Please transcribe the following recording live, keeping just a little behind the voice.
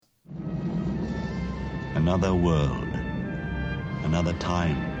Another world, another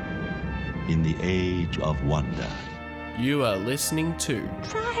time in the age of wonder. You are listening to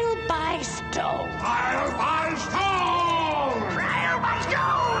Trial by Stone. Trial by Stone! Trial by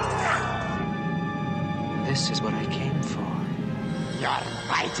Stone! This is what I came for. Your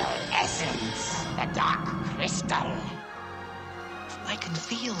vital essence, the Dark Crystal. I can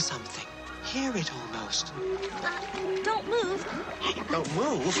feel something. Hear it almost. Don't move. Don't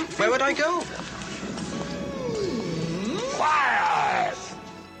move? Where would I go? Quiet!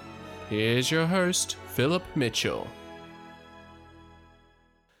 Here's your host, Philip Mitchell.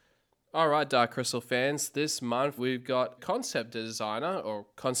 Alright, Dark Crystal fans, this month we've got concept designer or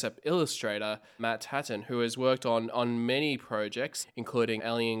concept illustrator Matt Tatton, who has worked on many projects, including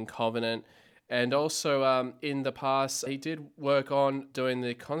Alien Covenant, and also in the past he did work on doing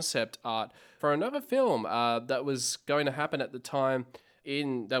the concept art for another film that was going to happen at the time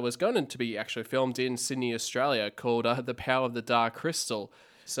that was going to be actually filmed in Sydney, Australia, called The Power of the Dark Crystal.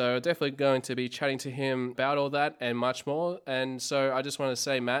 So definitely going to be chatting to him about all that and much more. And so I just want to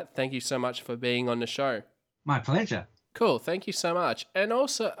say, Matt, thank you so much for being on the show. My pleasure. Cool, thank you so much. And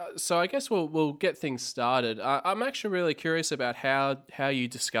also, so I guess we'll get things started. I'm actually really curious about how you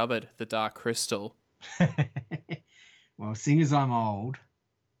discovered the Dark Crystal. Well, seeing as I'm old,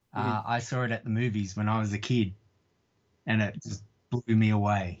 I saw it at the movies when I was a kid, and it just blew me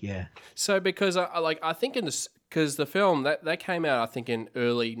away. Yeah. So because I think because the film that came out, I think in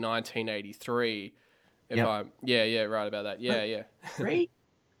early 1983. Yep. Right about that. Yeah. Great.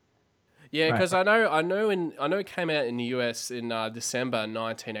 Yeah, because I know it came out in the US in December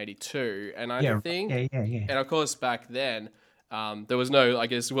 1982, and I think, and of course back then there was no, I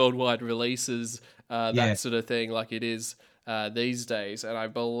guess, worldwide releases, that sort of thing like it is these days, and I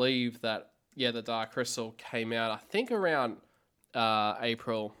believe that the Dark Crystal came out I think around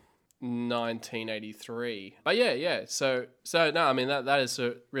April 1983. But so no, I mean that is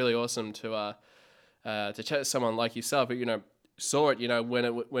really awesome to chat to someone like yourself, who saw it, when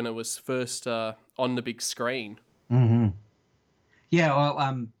it was first on the big screen. Mm-hmm. Yeah,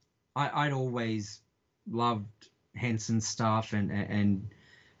 well, I'd always loved Henson's stuff and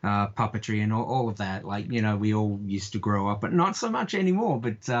puppetry and all of that. Like, we all used to grow up, but not so much anymore.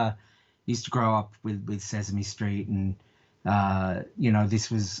 But used to grow up with Sesame Street, and this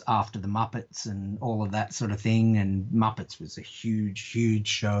was after the Muppets and all of that sort of thing. And Muppets was a huge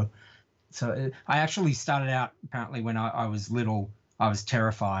show. So I actually started out, apparently, when I was little, I was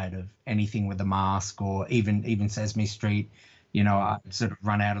terrified of anything with a mask, or even Sesame Street. I'd sort of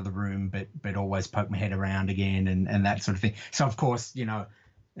run out of the room, but always poke my head around again and that sort of thing. So, of course,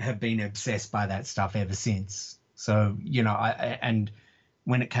 have been obsessed by that stuff ever since. So, and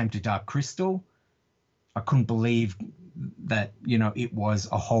when it came to Dark Crystal, I couldn't believe that, it was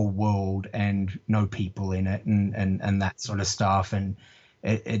a whole world and no people in it and that sort of stuff. And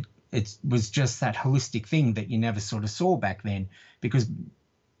it was just that holistic thing that you never sort of saw back then, because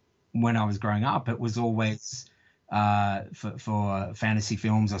when I was growing up, it was always for fantasy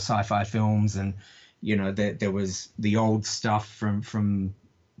films or sci-fi films, and there was the old stuff from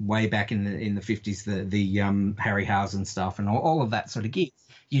way back in the 50s, the Harryhausen stuff and all of that sort of gear.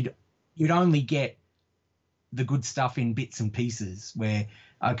 You'd only get the good stuff in bits and pieces, where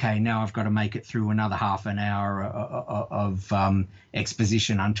okay, now I've got to make it through another half an hour of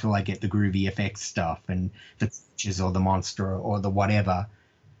exposition until I get the groovy effects stuff and the creatures or the monster or the whatever.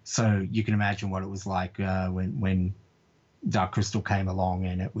 So you can imagine what it was like when Dark Crystal came along,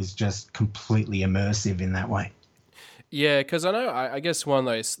 and it was just completely immersive in that way. Yeah, because I guess one of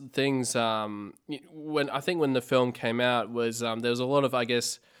those things, when the film came out was there was a lot of, I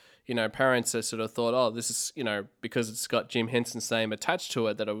guess, parents that sort of thought, oh, this is, because it's got Jim Henson's name attached to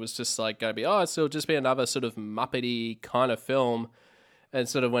it, that it was just like going to be, it'll just be another sort of Muppety kind of film. And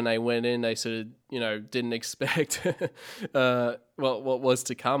sort of when they went in, they sort of, didn't expect what was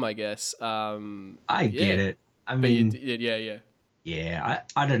to come, I guess. I get it. I mean, yeah.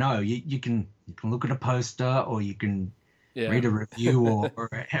 I don't know. You can look at a poster, or you can read a review or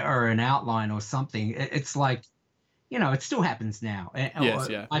an outline or something. It's like, it still happens now. Yes,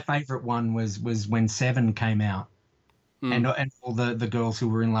 yeah. My favorite one was when Seven came out, and all the girls who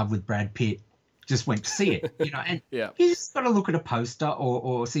were in love with Brad Pitt just went to see it. And you just got to look at a poster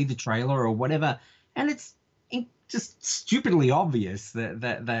or see the trailer or whatever, and it's just stupidly obvious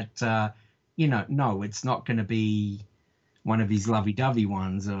that no, it's not going to be one of his lovey-dovey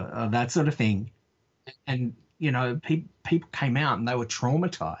ones or that sort of thing. And people came out and they were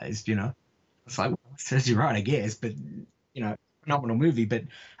traumatized. It's like, well, says you're right, I guess, but phenomenal movie. But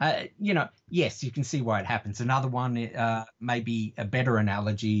yes, you can see why it happens. Another one, maybe a better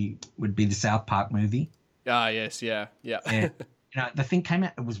analogy, would be the South Park movie. Ah, yes, yeah. Yeah. The thing came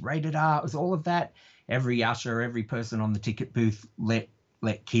out, it was rated R, it was all of that. Every usher, every person on the ticket booth let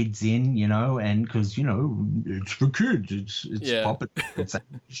kids in, and because, it's for kids, it's pop, it's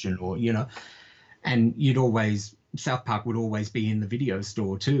animation, or, and South Park would always be in the video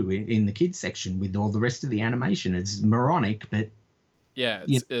store too, in the kids section with all the rest of the animation. It's moronic, but yeah,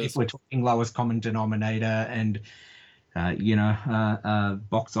 if we're talking lowest common denominator and,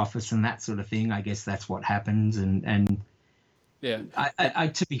 box office and that sort of thing, I guess that's what happens. And yeah, I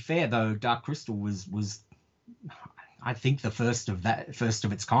to be fair though, Dark Crystal was I think the first of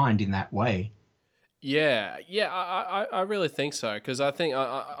its kind in that way. Yeah, I really think so, because I think,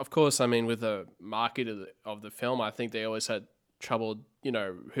 of course, I mean, with the market of the film, I think they always had trouble,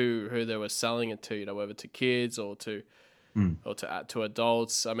 who they were selling it to, whether to kids or to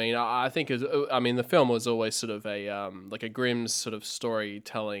adults. I mean, I think the film was always sort of a like a Grimm's sort of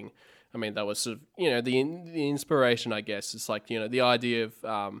storytelling. I mean, that was sort of, the inspiration, I guess. It's like, the idea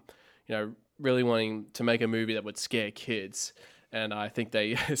of really wanting to make a movie that would scare kids. And I think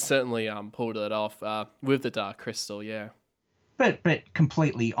they certainly pulled it off with the Dark Crystal, yeah. But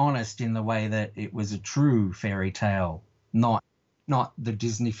completely honest in the way that it was a true fairy tale, not the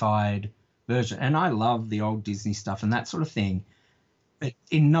Disney-fied version. And I love the old Disney stuff and that sort of thing. But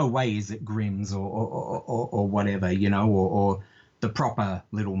in no way is it Grimm's or whatever, or the proper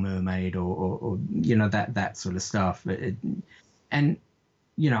Little Mermaid or that sort of stuff.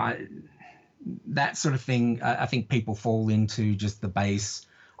 That sort of thing, I think people fall into just the base,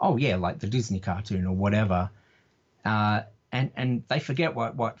 like the Disney cartoon or whatever, and they forget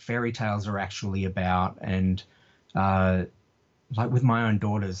what fairy tales are actually about. And like with my own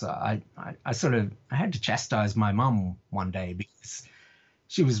daughters, I had to chastise my mum one day because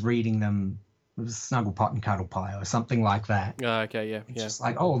she was reading them. It was Snugglepot and Cuddlepie or something like that. Okay, yeah. Just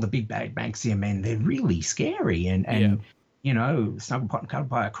like, the big bad Banksia men, they're really scary, and Snugglepot and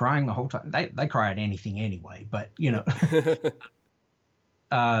Cuddlepie are crying the whole time. They cry at anything anyway, but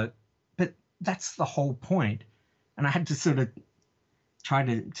but that's the whole point. And I had to sort of try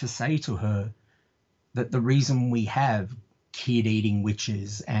to say to her that the reason we have kid-eating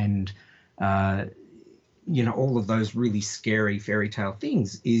witches and all of those really scary fairy tale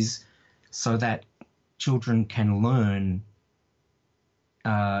things is so that children can learn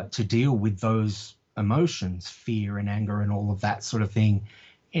to deal with those emotions, fear and anger and all of that sort of thing,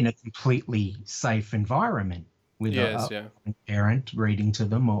 in a completely safe environment with a parent reading to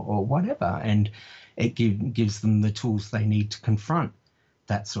them or whatever. And it gives them the tools they need to confront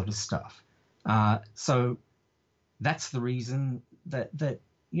that sort of stuff. So that's the reason that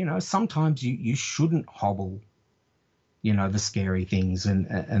sometimes you shouldn't hobble, the scary things and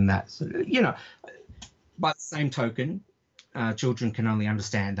that, by the same token, children can only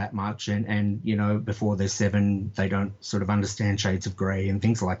understand that much, and before they're 7, they don't sort of understand shades of grey and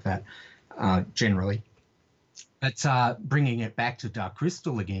things like that, generally. But bringing it back to Dark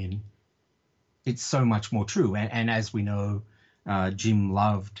Crystal again, it's so much more true. And as we know, Jim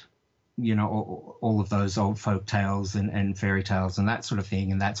loved, all of those old folk tales and fairy tales and that sort of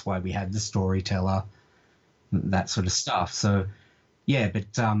thing, and that's why we had the storyteller, that sort of stuff. So, yeah, but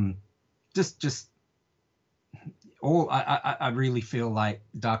just. I really feel like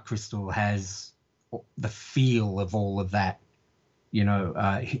Dark Crystal has the feel of all of that,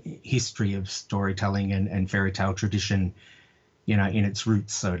 history of storytelling and fairy tale tradition, in its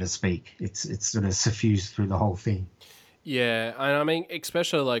roots, so to speak. It's sort of suffused through the whole thing. Yeah, and I mean,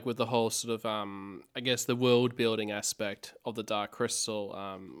 especially like with the whole sort of, I guess the world building aspect of the Dark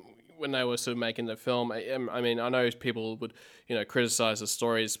Crystal. When they were sort of making the film, I mean, I know people would, criticize the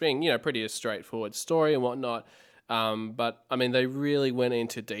story as being, pretty a straightforward story and whatnot. But I mean, they really went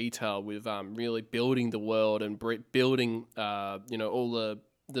into detail with really building the world and building, all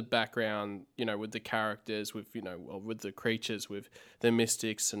the background, with the characters, with with the creatures, with the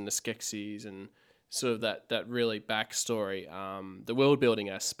mystics and the Skeksis, and sort of that really backstory, the world building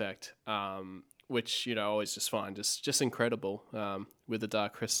aspect, which I always just find just incredible with the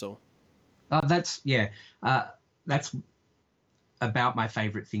Dark Crystal. That's about my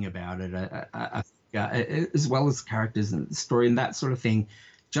favorite thing about it. As well as characters and the story and that sort of thing,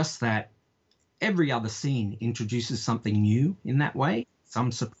 just that every other scene introduces something new in that way, some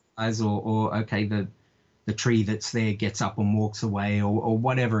surprise or okay, the tree that's there gets up and walks away or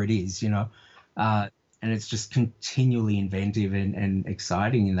whatever it is, and it's just continually inventive and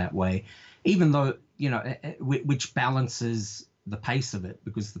exciting in that way, even though, which balances the pace of it,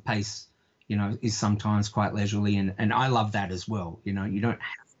 because the pace, is sometimes quite leisurely, and I love that as well. You don't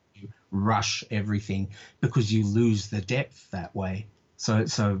have rush everything because you lose the depth that way.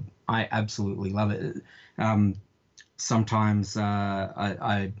 So I absolutely love it. Sometimes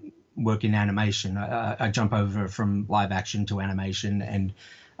I work in animation. I jump over from live action to animation, and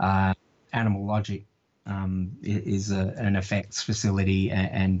Animal Logic is an effects facility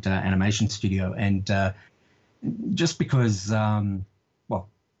and animation studio. And just because,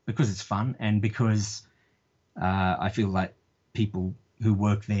 because it's fun, and because I feel like people who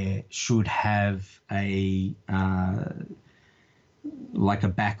work there should have a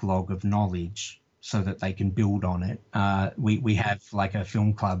backlog of knowledge so that they can build on it. We have like a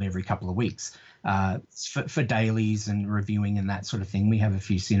film club every couple of weeks for dailies and reviewing and that sort of thing. We have a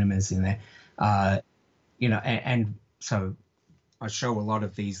few cinemas in there, and so I show a lot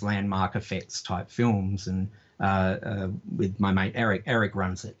of these landmark effects type films, and with my mate Eric. Eric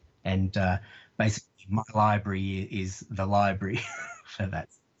runs it, and basically my library is the library for that,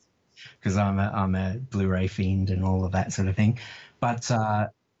 because I'm a Blu-ray fiend and all of that sort of thing. But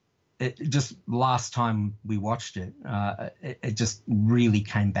just last time we watched it, it just really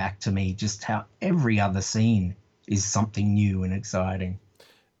came back to me just how every other scene is something new and exciting.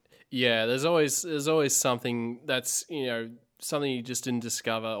 Yeah, there's always something that's, something you just didn't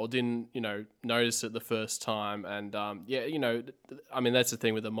discover or didn't, notice it the first time. And that's the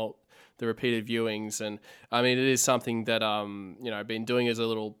thing with the repeated viewings. And I mean, it is something that I've been doing as a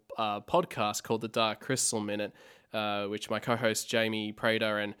little podcast called the Dark Crystal Minute, which my co-host Jamie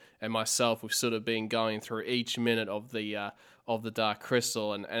Prater and myself, we've sort of been going through each minute of the Dark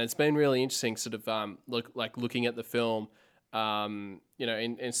Crystal, and it's been really interesting, sort of looking at the film,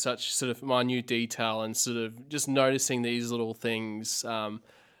 in such sort of minute detail, and sort of just noticing these little things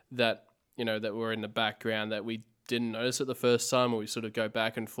that were in the background that we didn't notice at the first time, or we sort of go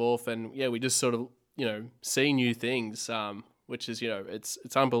back and forth, and we just sort of see new things, which is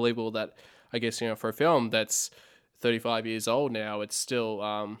it's unbelievable that I guess for a film that's 35 years old now, it's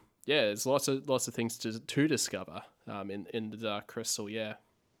still there's lots of things to discover in the Dark Crystal.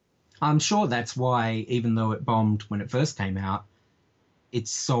 I'm sure that's why, even though it bombed when it first came out,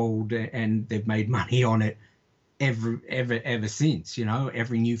 it's sold and they've made money on it ever since.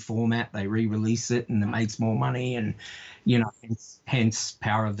 Every new format they re-release it and it makes more money, and hence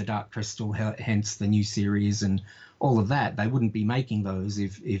Power of the Dark Crystal, hence the new series and all of that. They wouldn't be making those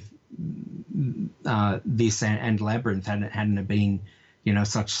if this and Labyrinth hadn't been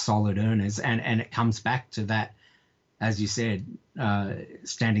such solid earners, and it comes back to that, as you said,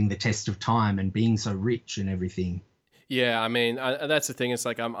 standing the test of time and being so rich and everything. Yeah, I mean, that's the thing. It's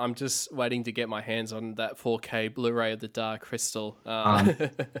like I'm just waiting to get my hands on that 4K Blu-ray of the Dark Crystal.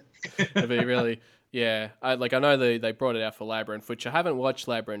 It'd be really, I know they brought it out for Labyrinth, which I haven't watched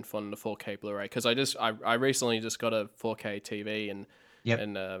Labyrinth on the 4K Blu-ray, because I recently just got a 4K TV and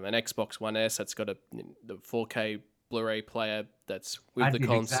an Xbox One S that's got the 4K Blu-ray player that's with the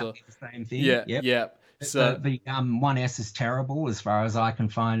console. Exactly the same thing. Yeah. So the One S is terrible as far as I can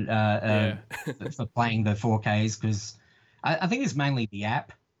find for playing the 4Ks, because I think it's mainly the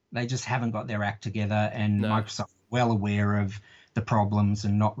app. They just haven't got their act together, and Microsoft well aware of the problems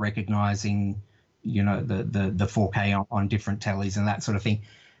and not recognizing, the 4K on different tellies and that sort of thing.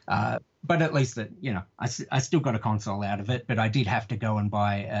 But at least that, I still got a console out of it, but I did have to go and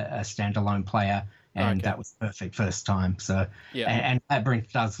buy a standalone player, and that was perfect first time. So, and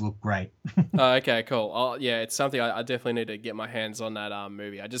Labyrinth does look great. Okay, cool. It's something I definitely need to get my hands on that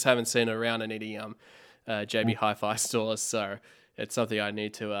movie. I just haven't seen it around in any JB Hi-Fi stores, so it's something I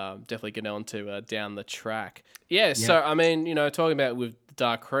need to definitely get on to down the track. So I mean, talking about with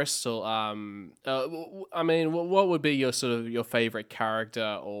Dark Crystal, I mean, what would be your sort of your favorite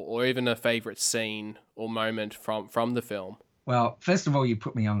character, or even a favorite scene or moment from the film? Well, first of all, you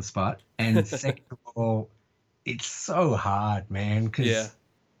put me on the spot, and second of all, it's so hard, man, because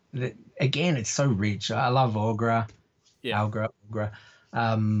again, it's so rich. I love Aughra. Aughra.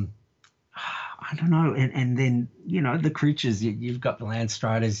 I don't know, and then the creatures. You've got the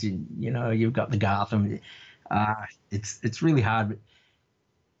Landstriders. You've got the Gartham. It's really hard. But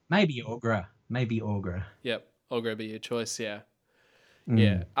maybe Aughra. Yep, Aughra be your choice. Yeah.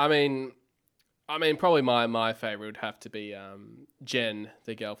 I mean, probably my favorite would have to be Jen,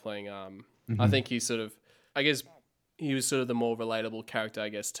 the Gelfling. I think he sort of, I guess, he was sort of the more relatable character, I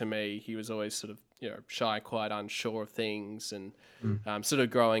guess, to me. He was always sort of, shy, quite unsure of things, and sort of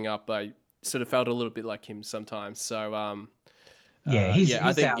growing up, I sort of felt a little bit like him sometimes. So, he's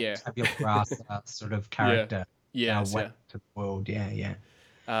tabula rasa sort of character. Yeah, to the world.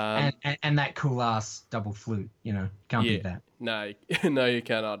 And that cool ass double flute, can't beat that. No, you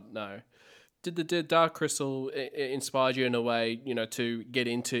cannot. No. Did the Dark Crystal inspire you in a way, to get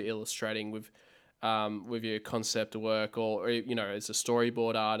into illustrating with with your concept work, or as a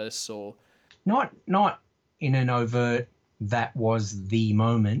storyboard artist, or Not in an overt that was the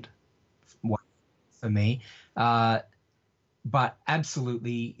moment for me, but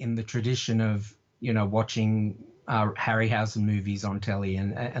absolutely in the tradition of watching Harryhausen movies on telly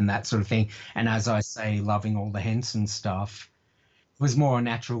and that sort of thing. And as I say, loving all the Henson stuff was more a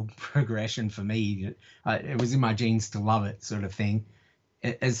natural progression for me. It was in my genes to love it, sort of thing.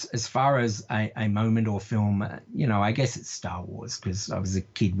 As far as a moment or film, I guess it's Star Wars, because I was a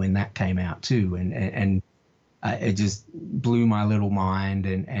kid when that came out too, and it just blew my little mind,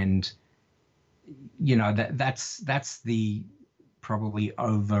 and that's the probably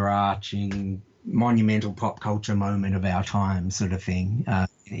overarching monumental pop culture moment of our time, sort of thing,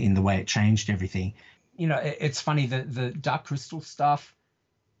 in the way it changed everything. It's funny that the Dark Crystal stuff,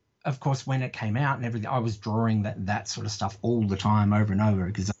 of course, when it came out and everything, I was drawing that sort of stuff all the time, over and over,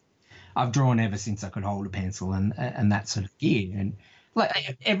 because I've drawn ever since I could hold a pencil and that sort of gear. And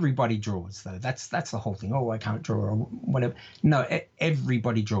like everybody draws, though. That's the whole thing. Oh, I can't draw or whatever. No,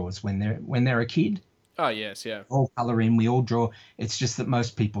 everybody draws when they're a kid. Oh yes, yeah. We all color in, we all draw. It's just that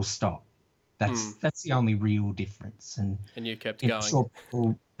most people stop. That's the only real difference. And you kept going. Sure,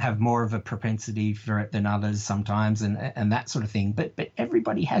 people have more of a propensity for it than others sometimes, and that sort of thing. But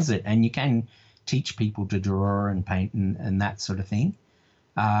everybody has it, and you can teach people to draw and paint and that sort of thing.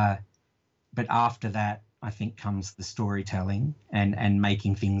 But after that, I think comes the storytelling and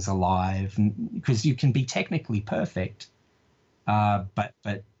making things alive, because you can be technically perfect, but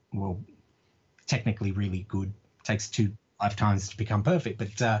technically really good. It takes 2 lifetimes to become perfect,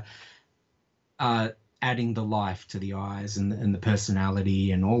 but adding the life to the eyes and the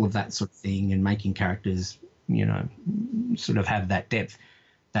personality and all of that sort of thing, and making characters, sort of have that depth,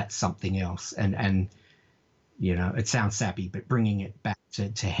 that's something else. And it sounds sappy, but bringing it back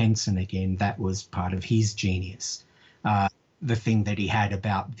to Henson again, that was part of his genius. The thing that he had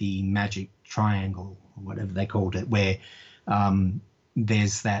about the magic triangle, or whatever they called it, where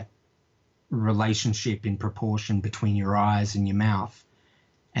there's that relationship in proportion between your eyes and your mouth.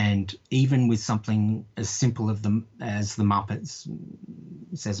 And even with something as simple as the Muppets,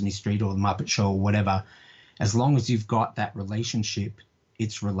 Sesame Street or the Muppet Show or whatever, as long as you've got that relationship,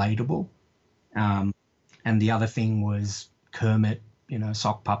 it's relatable. And the other thing was Kermit,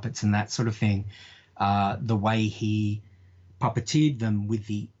 sock puppets and that sort of thing. The way he puppeteered them with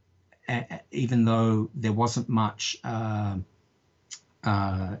even though there wasn't much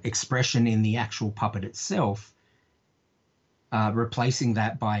expression in the actual puppet itself, replacing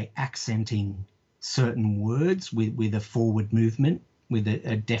that by accenting certain words with a forward movement, with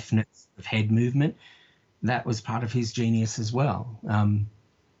a definite head movement, that was part of his genius as well.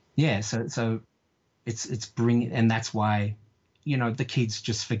 So it's bringing, and that's why the kids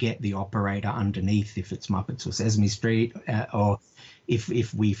just forget the operator underneath if it's Muppets or Sesame Street, or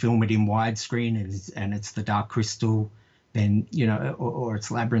if we film it in widescreen and it's the Dark Crystal, then or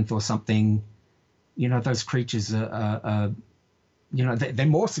it's Labyrinth or something. Those creatures are they're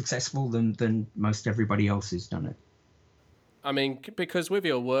more successful than most everybody else who's done it. I mean, because with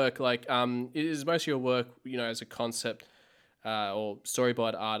your work, like, is most of your work, as a concept or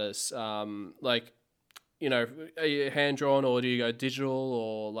storyboard artist, like, are you hand drawn, or do you go digital,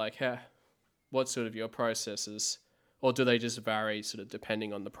 or like what sort of your processes, or do they just vary sort of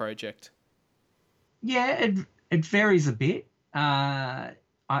depending on the project? Yeah, it varies a bit. I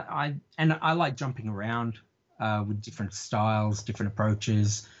like jumping around with different styles, different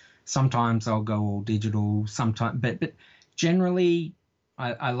approaches. Sometimes I'll go all digital. Sometimes, but generally,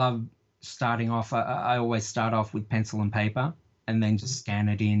 I love starting off. I always start off with pencil and paper, and then just scan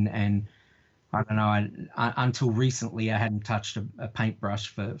it in. And I don't know. Until recently, I hadn't touched a paintbrush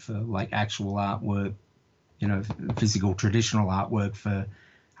for like actual artwork, physical traditional artwork for,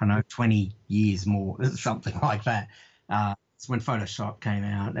 I don't know, 20 years more, something like that. It's when Photoshop came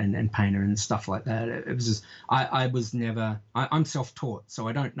out and Painter and stuff like that. It was just, I was never, I'm self-taught, so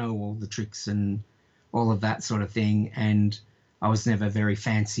I don't know all the tricks and all of that sort of thing. And I was never very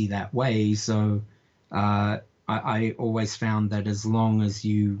fancy that way. So I always found that as long as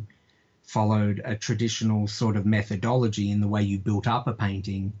you followed a traditional sort of methodology in the way you built up a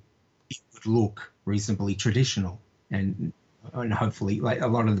painting, it would look reasonably traditional. And hopefully, like a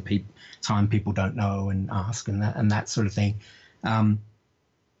lot of the time people don't know and ask and that sort of thing.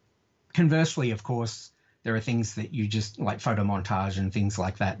 Conversely, of course, there are things that you just, like photo montage and things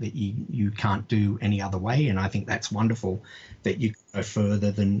like that you can't do any other way. And I think that's wonderful that you go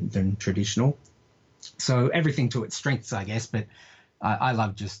further than traditional. So everything to its strengths, I guess. But I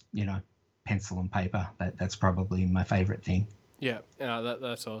love just, pencil and paper. That's probably my favorite thing. Yeah,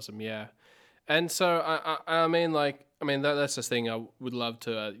 that's awesome. Yeah. And so I mean, like, that's the thing I would love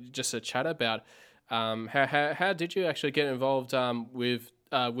to just to chat about. How did you actually get involved with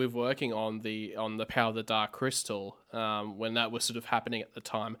working on the Power of the Dark Crystal when that was sort of happening at the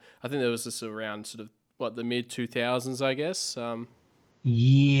time? I think there was this around sort of what, the mid 2000s, I guess.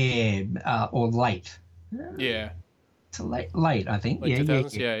 Yeah, or late. Yeah. To late, I think. Late Yeah,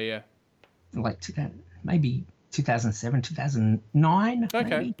 2000s? yeah. Yeah. Like 2000, maybe 2007, 2009. Okay.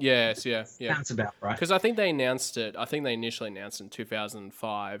 Maybe? Yes. Yeah. Sounds about right. Because I think they announced it. I think they initially announced it in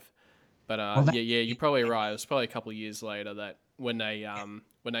 2005. But Well, you're probably right. It was probably a couple of years later that when they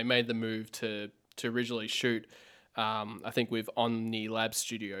made the move to originally shoot, I think with Omni Lab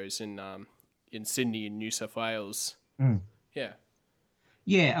Studios in Sydney in New South Wales. Mm. Yeah.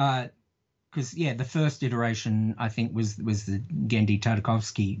 Yeah, because the first iteration I think was the Genndy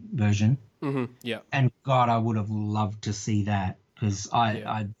Tartakovsky version. Mm-hmm. Yeah. And God, I would have loved to see that because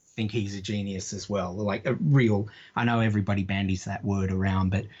I think he's a genius as well. Like a real, I know everybody bandies that word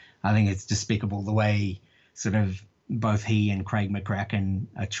around, but I think it's despicable the way sort of both he and Craig McCracken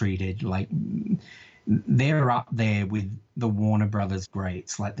are treated. Like they're up there with the Warner Brothers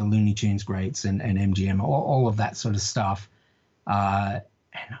greats, like the Looney Tunes greats and MGM, all of that sort of stuff. And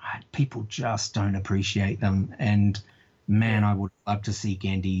people just don't appreciate them. And man, I would love to see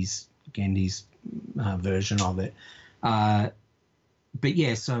Genndy's version of it. But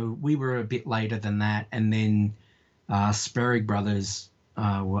yeah, so we were a bit later than that, and then Sperrig Brothers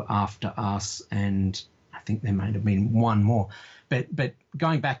were after us, and I think there might have been one more. But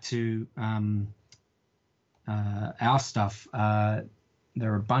going back to our stuff, there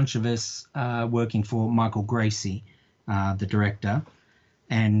are a bunch of us working for Michael Gracie, the director,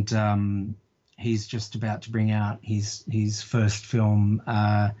 and he's just about to bring out his first film,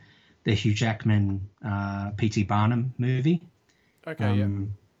 the Hugh Jackman P.T. Barnum movie. Okay,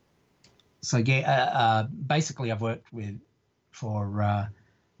 So basically I've worked for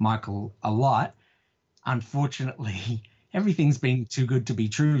Michael a lot. Unfortunately, everything's been too good to be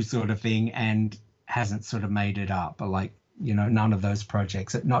true sort of thing and hasn't sort of made it up. Like, none of those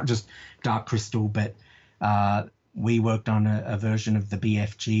projects, not just Dark Crystal, but we worked on a version of the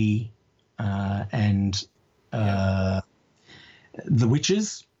BFG and The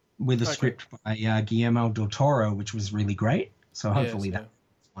Witches with a script by Guillermo del Toro, which was really great. So hopefully that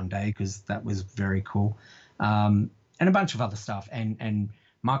one day, because that was very cool. And a bunch of other stuff. And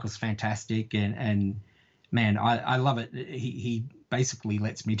Michael's fantastic. And man, I love it. He basically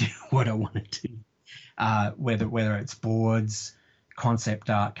lets me do what I want to do. Whether it's boards, concept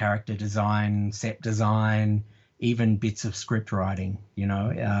art, character design, set design, even bits of script writing,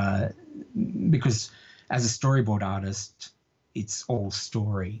 because as a storyboard artist, it's all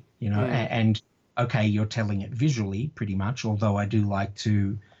story, and okay, you're telling it visually pretty much, although I do like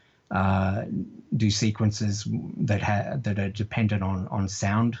to do sequences that are dependent on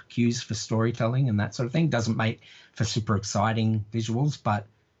sound cues for storytelling and that sort of thing. Doesn't make for super exciting visuals, but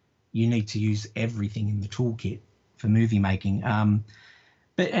you need to use everything in the toolkit for movie making. And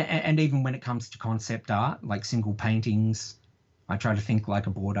even when it comes to concept art, like single paintings, I try to think like a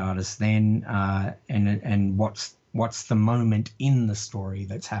board artist then, and what's the moment in the story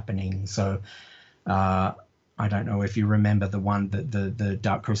that's happening. So I don't know if you remember the one that the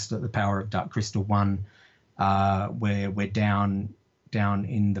Dark Crystal, the Power of Dark Crystal one, where we're down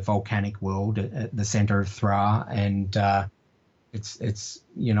in the volcanic world at the center of Thra, and it's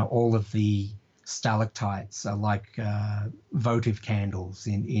all of the stalactites are like votive candles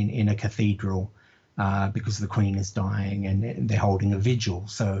in a cathedral because the queen is dying and they're holding a vigil.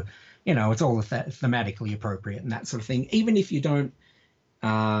 So it's all thematically appropriate and that sort of thing. Even if you don't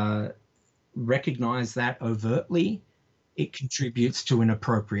recognize that overtly, it contributes to an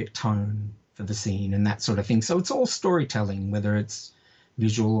appropriate tone for the scene and that sort of thing. So it's all storytelling, whether it's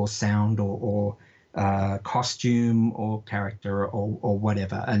visual or sound or costume or character or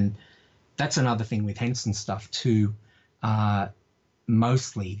whatever. And that's another thing with Henson stuff too.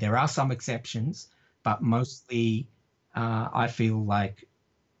 Mostly, there are some exceptions, but mostly I feel like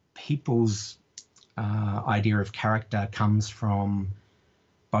people's idea of character comes from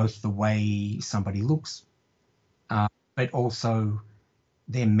both the way somebody looks, but also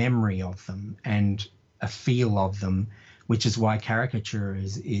their memory of them and a feel of them, which is why caricature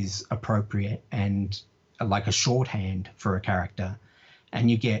is appropriate and like a shorthand for a character.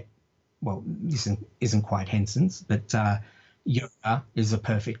 And you get, well, this isn't quite Henson's, but Yoda is a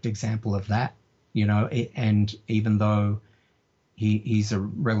perfect example of that, and even though he's a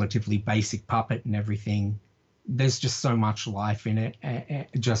relatively basic puppet and everything, there's just so much life in it,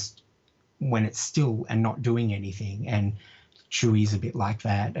 just when it's still and not doing anything. And Chewie's a bit like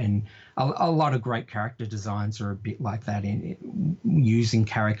that, and a lot of great character designs are a bit like that, in using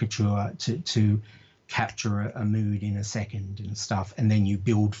caricature to capture a mood in a second and stuff, and then you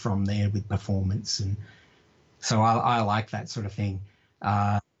build from there with performance. And so I like that sort of thing.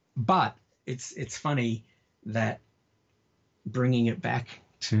 But it's funny that, bringing it back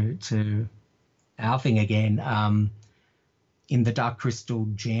to our thing again, in the Dark Crystal,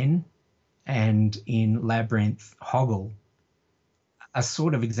 Jen, and in Labyrinth, Hoggle, are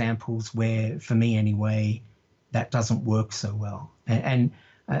sort of examples where, for me anyway, that doesn't work so well. And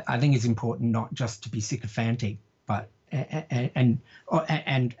I think it's important not just to be sycophantic, but and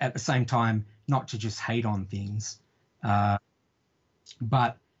at the same time not to just hate on things.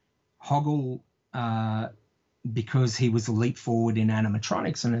 But Hoggle, because he was a leap forward in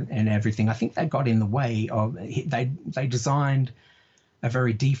animatronics and everything, I think they got in the way of, they designed a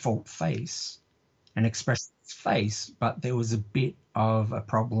very default face, an expressive face, but there was a bit of a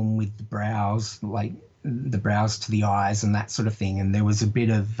problem with the brows, like the brows to the eyes and that sort of thing. And there was a bit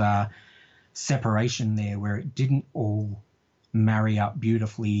of separation there where it didn't all marry up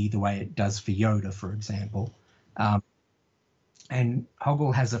beautifully the way it does for Yoda, for example. And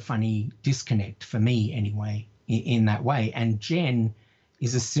Hoggle has a funny disconnect, for me anyway, in that way. And Jen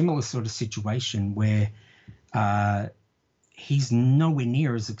is a similar sort of situation where he's nowhere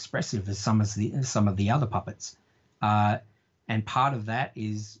near as expressive as some of the other puppets. And part of that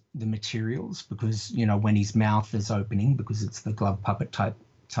is the materials, because, you know, when his mouth is opening, because it's the glove puppet type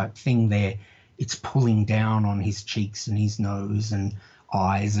thing there, it's pulling down on his cheeks and his nose and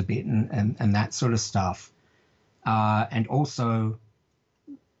eyes a bit and that sort of stuff. And also,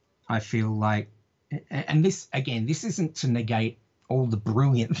 I feel like, and this, again, this isn't to negate all the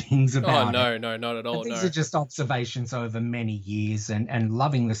brilliant things about it. No, not at all. These are just observations over many years, and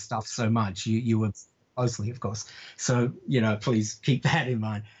loving the stuff so much. You were closely, of course. So, you know, please keep that in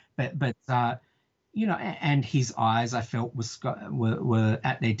mind. But you know, and his eyes, I felt, were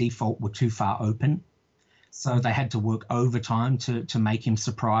at their default, were too far open. So they had to work overtime to make him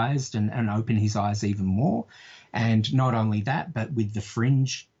surprised and open his eyes even more. And not only that, but with the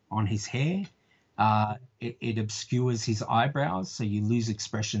fringe on his hair, it obscures his eyebrows, so you lose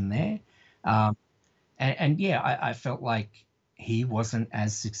expression there. And yeah, I felt like he wasn't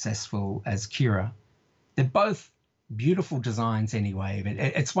as successful as Kira. They're both beautiful designs anyway, but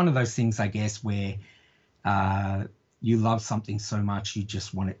it's one of those things, I guess, where you love something so much you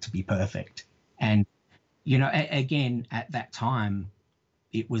just want it to be perfect. And, you know, again, at that time,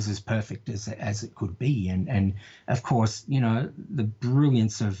 it was as perfect as it could be. And of course, you know, the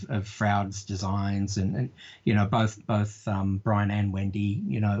brilliance of Froud's designs and you know, both Brian and Wendy,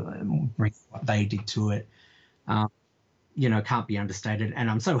 you know, what they did to it, you know, can't be understated. And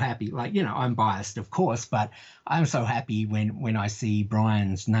I'm so happy, like, you know, I'm biased, of course, but I'm so happy when I see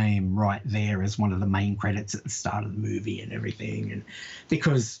Brian's name right there as one of the main credits at the start of the movie and everything. And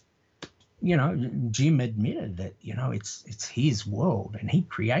because, you know, Jim admitted that, you know, it's his world and he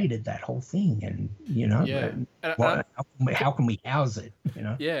created that whole thing, and, you know, yeah. How can we house it, you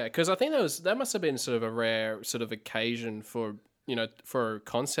know? Yeah, because I think that must have been sort of a rare sort of occasion for, you know, for a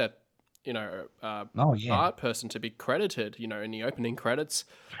concept, you know, art person to be credited, you know, in the opening credits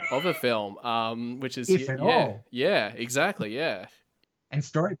of a film, which is, if at all. Yeah, exactly, yeah. And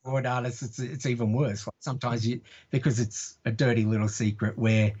storyboard artists, it's even worse. Like sometimes because it's a dirty little secret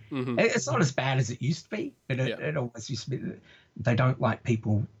where it's not as bad as it used to be, but it always used to be. They don't like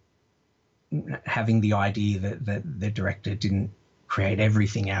people having the idea that the director didn't create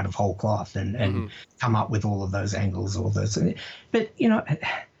everything out of whole cloth and come up with all of those angles, all those. But, you know,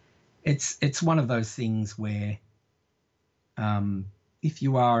 it's one of those things where if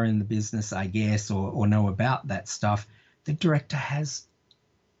you are in the business, I guess, or know about that stuff, the director has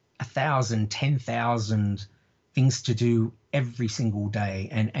 1,000, 10,000 things to do every single day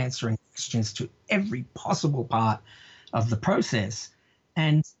and answering questions to every possible part of the process.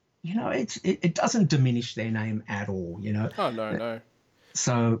 And, you know, it doesn't diminish their name at all, you know. Oh, no.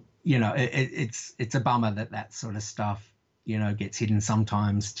 So, you know, it's a bummer that sort of stuff, you know, gets hidden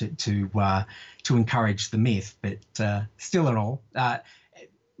sometimes to encourage the myth, but still in all,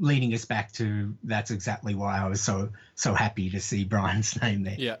 leading us back to, that's exactly why I was so happy to see Brian's name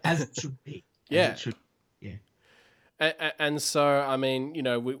there. Yeah. As it should be. Yeah. Yeah. And so, I mean, you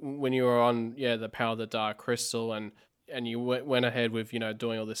know, when you were on, the Power of the Dark Crystal and you went ahead with, you know,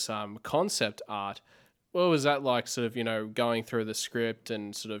 doing all this concept art, what was that like, sort of, you know, going through the script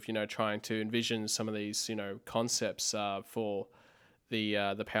and sort of, you know, trying to envision some of these, you know, concepts for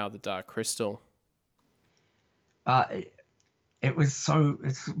the Power of the Dark Crystal? It was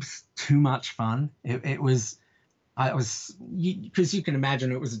too much fun. It was I was, because you can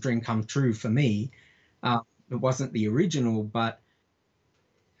imagine it was a dream come true for me. It wasn't the original, but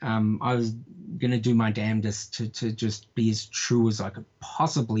I was going to do my damnedest to just be as true as I could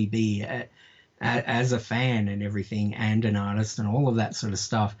possibly be as a fan and everything, and an artist and all of that sort of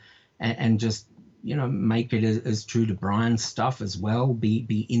stuff, and just, you know, make it as true to Brian's stuff as well,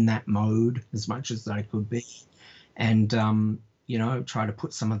 be in that mode as much as I could be, and you know, try to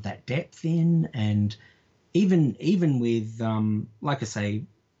put some of that depth in, and even with like I say,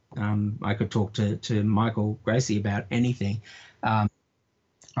 I could talk to Michael Gracie about anything.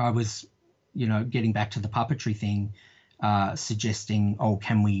 I was, you know, getting back to the puppetry thing, suggesting, oh,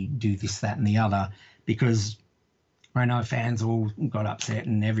 can we do this, that, and the other? Because I know fans all got upset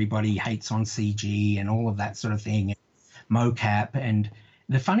and everybody hates on CG and all of that sort of thing, mocap. And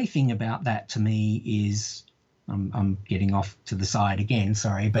the funny thing about that to me is, I'm getting off to the side again,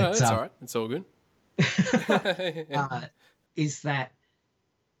 sorry, but no, it's all right. It's all good. Is that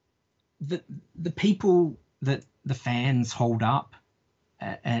the people that the fans hold up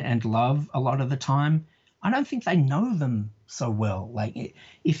and love a lot of the time, I don't think they know them so well. Like,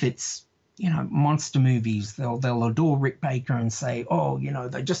 if it's, you know, monster movies, they'll adore Rick Baker and say, oh, you know,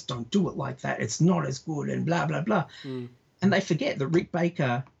 they just don't do it like that, it's not as good, and blah blah blah. And they forget that Rick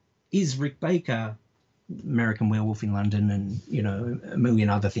Baker is Rick Baker, American Werewolf in London, and, you know, a million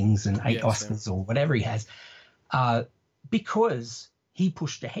other things, and 8 Oscars or whatever he has, because he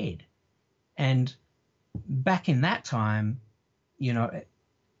pushed ahead. And back in that time, you know,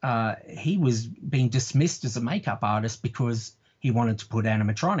 he was being dismissed as a makeup artist because he wanted to put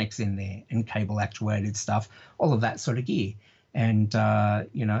animatronics in there and cable actuated stuff, all of that sort of gear. And,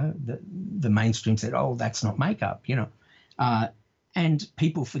 you know, the mainstream said, oh, that's not makeup, you know. And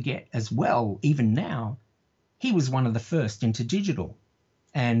people forget as well, even now, he was one of the first into digital.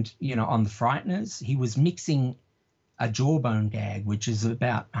 And, you know, on The Frighteners, he was mixing a jawbone gag, which is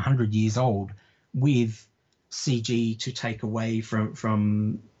about 100 years old, with CG to take away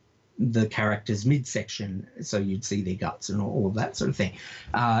from the character's midsection, so you'd see their guts and all of that sort of thing.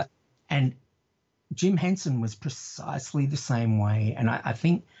 And Jim Henson was precisely the same way. And I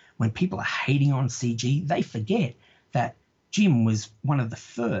think when people are hating on CG, they forget that Jim was one of the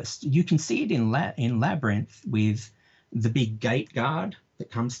first. You can see it in Labyrinth with the big gate guard that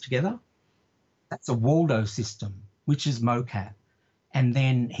comes together. That's a Waldo system, which is mocap. And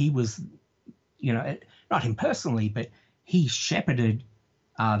then he was, you know, not him personally, but he shepherded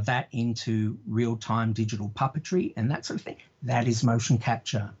that into real-time digital puppetry and that sort of thing. That is motion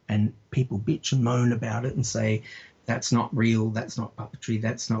capture. And people bitch and moan about it and say, that's not real, that's not puppetry,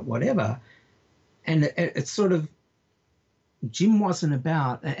 that's not whatever. And it's sort of, Jim wasn't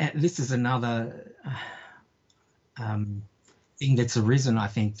about, this is another thing that's arisen, I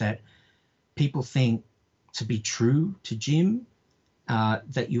think, that people think to be true to Jim,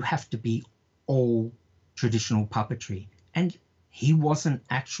 that you have to be all traditional puppetry. And he wasn't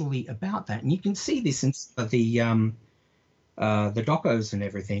actually about that. And you can see this in the docos and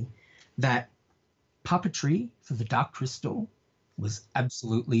everything, that puppetry for the Dark Crystal was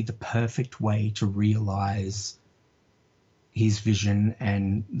absolutely the perfect way to realize his vision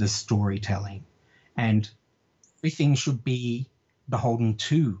and the storytelling. And everything should be beholden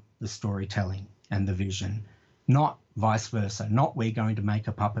to the storytelling and the vision, not vice versa, not we're going to make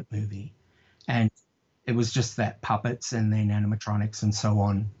a puppet movie. And it was just that puppets and then animatronics and so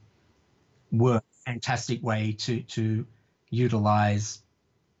on were a fantastic way to utilize,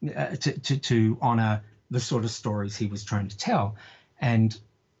 to honor the sort of stories he was trying to tell. And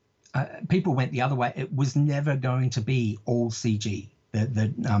people went the other way. It was never going to be all CG,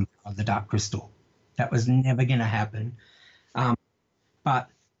 the Dark Crystal. That was never going to happen. But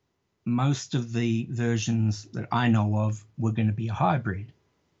most of the versions that I know of were going to be a hybrid.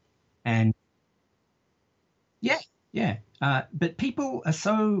 And yeah. But people are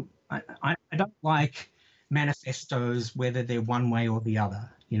so, I don't like manifestos, whether they're one way or the other,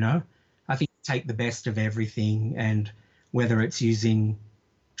 you know? I think take the best of everything, and whether it's using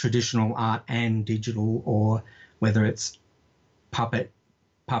traditional art and digital, or whether it's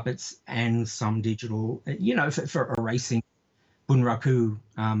puppets and some digital, you know, for erasing Bunraku,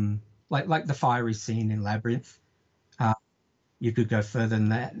 like the fiery scene in Labyrinth. You could go further than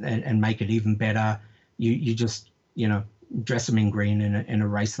that and make it even better. You just, you know, dress them in green and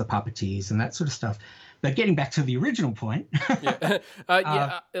erase the puppeteers and that sort of stuff. But getting back to the original point.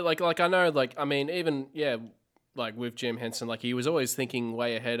 Like I know, like, I mean, even, like with Jim Henson, like he was always thinking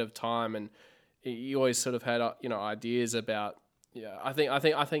way ahead of time, and he always sort of had, you know, ideas about, I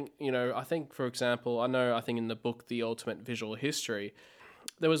think, you know, I think, for example, I think in the book, The Ultimate Visual History,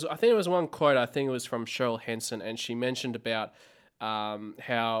 I think there was one quote, I think it was from Cheryl Henson, and she mentioned about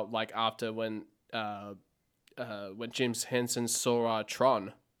how, like, after when Jim Henson saw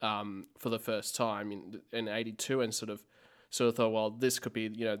Tron for the first time in '82, and sort of thought, well, this could be,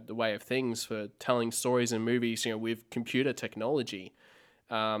 the way of things for telling stories in movies, with computer technology.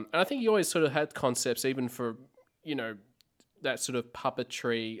 And I think he always sort of had concepts, even for, that sort of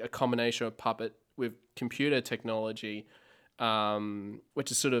puppetry, a combination of puppet with computer technology, which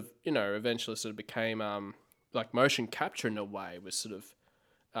is sort of, eventually sort of became like motion capture in a way, was sort of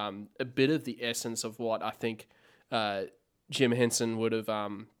a bit of the essence of what I think Jim Henson would have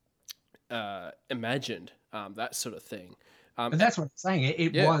imagined, that sort of thing. But that's what I'm saying.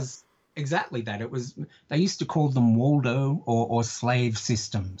 It was exactly that. It was, they used to call them Waldo or slave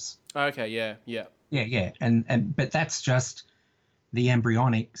systems. Okay, yeah. Yeah. But that's just the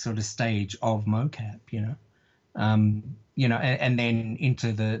embryonic sort of stage of mocap, and then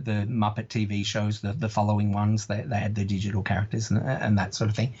into the Muppet TV shows, the following ones, they had the digital characters and that sort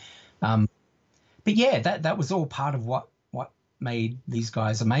of thing. But yeah, that was all part of what made these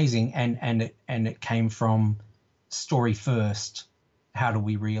guys amazing, and it came from story first. How do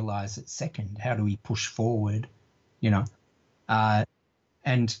we realize it second? How do we push forward?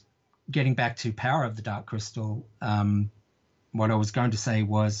 And getting back to Power of the Dark Crystal, what I was going to say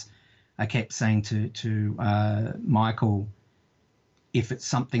was, I kept saying to Michael, if it's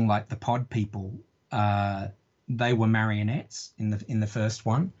something like the Pod People, they were marionettes in the first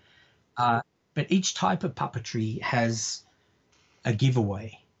one, but each type of puppetry has a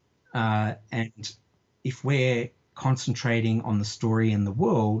giveaway, and if we're concentrating on the story and the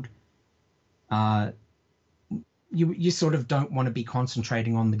world, you sort of don't want to be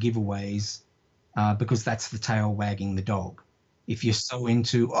concentrating on the giveaways, because that's the tail wagging the dog. If you're so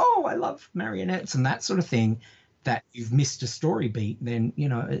into, oh, I love marionettes and that sort of thing, that you've missed a story beat, then,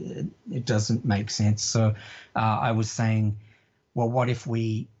 it doesn't make sense. So I was saying, well, what if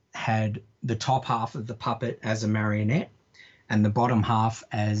we had the top half of the puppet as a marionette and the bottom half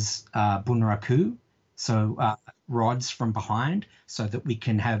as bunraku, so rods from behind, so that we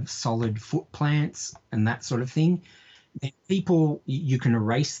can have solid foot plants and that sort of thing. Then you can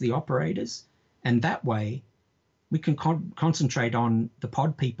erase the operators, and that way we can concentrate on the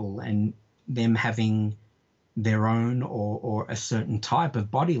Pod People and them having their own or a certain type of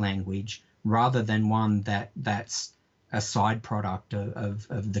body language, rather than one that's a side product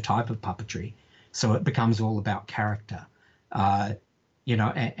of the type of puppetry. So it becomes all about character, and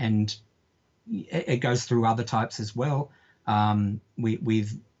it goes through other types as well.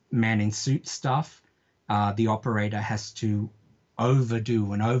 With man in suit stuff, the operator has to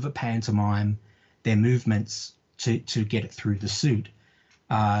overdo and over pantomime their movements to get it through the suit.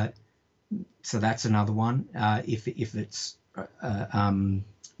 So that's another one. If it's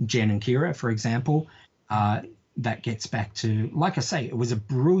Jen and Kira, for example, that gets back to, like I say, it was a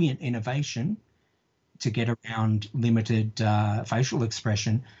brilliant innovation to get around limited facial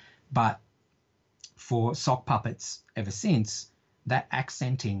expression, but for sock puppets ever since, that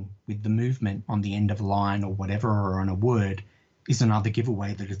accenting with the movement on the end of a line or whatever, or on a word, is another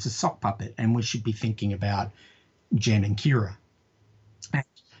giveaway that it's a sock puppet, and we should be thinking about Jen and Kira. And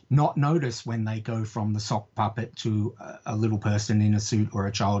not notice when they go from the sock puppet to a little person in a suit or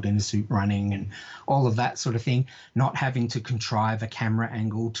a child in a suit running and all of that sort of thing, not having to contrive a camera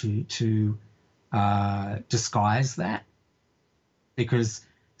angle to disguise that, because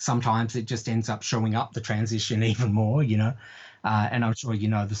sometimes it just ends up showing up the transition even more, and I'm sure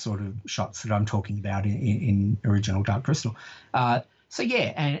the sort of shots that I'm talking about in original Dark Crystal. So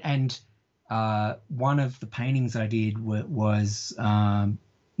yeah, and one of the paintings I did was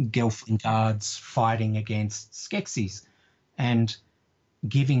Gelfling guards fighting against Skeksis and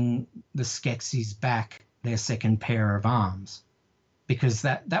giving the Skeksis back their second pair of arms, because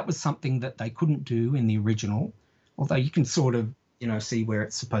that was something that they couldn't do in the original, although you can sort of see where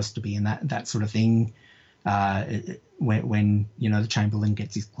it's supposed to be and that sort of thing, when the Chamberlain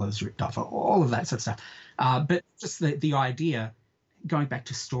gets his clothes ripped off, all of that sort of stuff, but just the idea, going back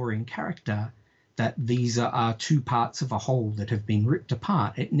to story and character, that these are two parts of a whole that have been ripped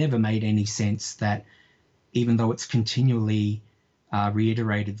apart. It never made any sense that, even though it's continually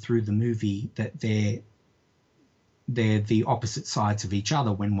reiterated through the movie, that they're the opposite sides of each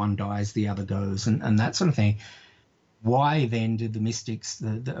other. When one dies, the other goes, and that sort of thing. Why then did the Mystics,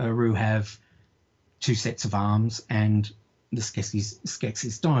 the Uru, have two sets of arms and the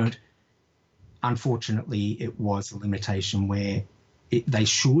Skeksis don't? Unfortunately, it was a limitation where they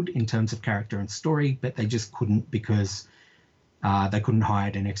should, in terms of character and story, but they just couldn't, because they couldn't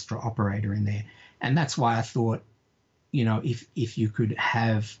hire an extra operator in there. And that's why I thought if you could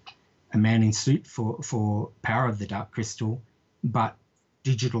have a man in suit for Power of the Dark Crystal, but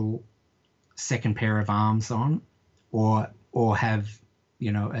digital second pair of arms on, or have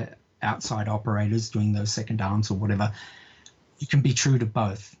outside operators doing those second arms or whatever, you can be true to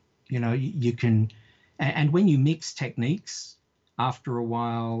both. You can, and when you mix techniques, after a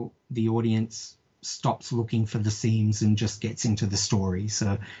while the audience stops looking for the seams and just gets into the story.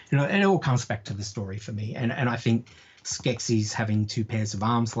 So it all comes back to the story for me, and I think Skeksis having two pairs of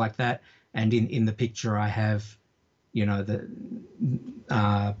arms like that, and in the picture I have the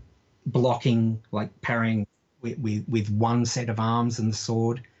blocking, like parrying with one set of arms and the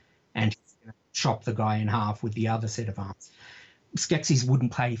sword, and chop the guy in half with the other set of arms. Skeksis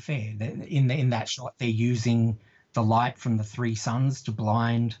wouldn't play fair. In that shot, they're using the light from the three suns to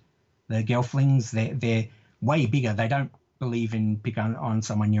blind the Gelflings. They're way bigger. They don't believe in pick on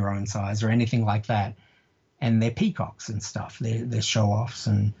someone your own size or anything like that. And they're peacocks and stuff. They're show-offs.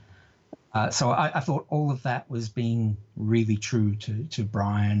 And so I thought all of that was being really true to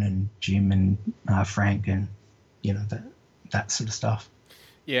Brian and Jim and Frank and, that sort of stuff.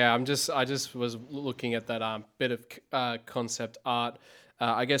 Yeah, I just was looking at that bit of concept art.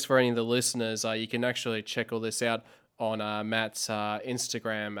 I guess for any of the listeners, you can actually check all this out on Matt's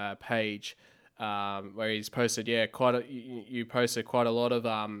Instagram page, where he's posted, you posted quite a lot of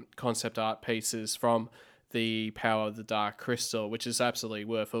concept art pieces from the Power of the Dark Crystal, which is absolutely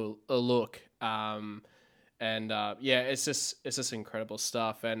worth a look. It's just incredible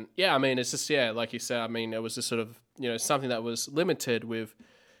stuff. And yeah, I mean, it's just, like you said, I mean, it was just sort of, something that was limited with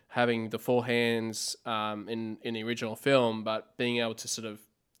having the four hands in the original film, but being able to sort of,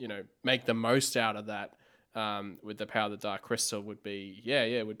 make the most out of that with the Power of the Dark Crystal would be,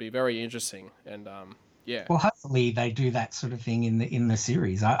 would be very interesting. And well, hopefully they do that sort of thing in the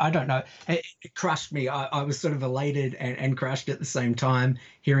series. I don't know. It crushed me. I was sort of elated and crushed at the same time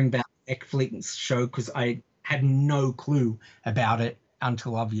hearing about Netflix show, because I had no clue about it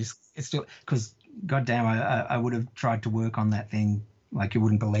until obviously it's still, because goddamn, I would have tried to work on that thing like you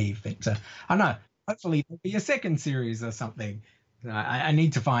wouldn't believe. But I don't know. Hopefully there'll be a second series or something. I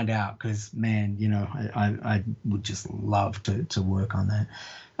need to find out, because man, I would just love to work on that.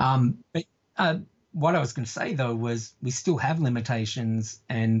 But what I was going to say though was we still have limitations,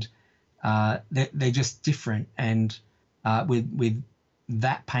 and they're just different. And with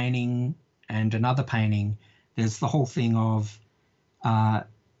that painting and another painting, there's the whole thing of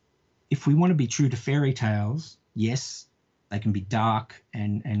if we want to be true to fairy tales, yes, they can be dark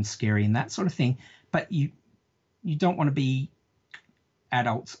and scary and that sort of thing, but you don't want to be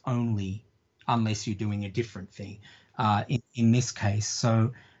adults only unless you're doing a different thing in this case.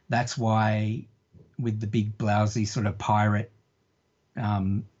 So that's why with the big blousy sort of pirate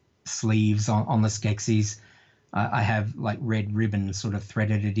sleeves on the Skeksis, I have like red ribbon sort of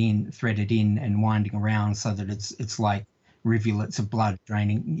threaded in and winding around, so that it's like rivulets of blood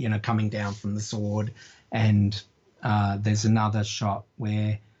draining, coming down from the sword. And there's another shot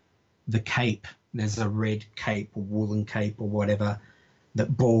where the cape, there's a red cape or woolen cape or whatever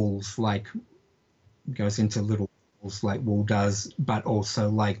that balls, like goes into little balls like wool does, but also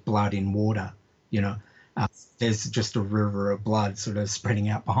like blood in water, there's just a river of blood sort of spreading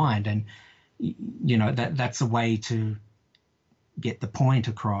out behind. And that's a way to get the point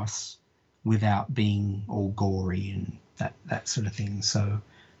across without being all gory and that sort of thing. So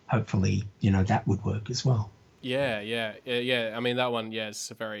hopefully that would work as well. Yeah. I mean, that one,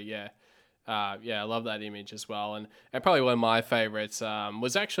 it's a very I love that image as well. And probably one of my favorites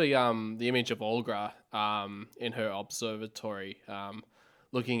was actually the image of Olgra in her observatory,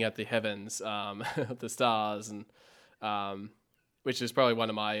 looking at the heavens, the stars, and which is probably one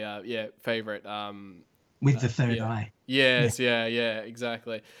of my favorite. With the third eye. Yes, yeah,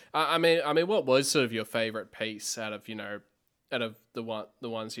 exactly. I mean, what was sort of your favorite piece out of the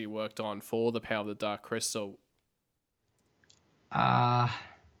ones you worked on for the Power of the Dark Crystal? I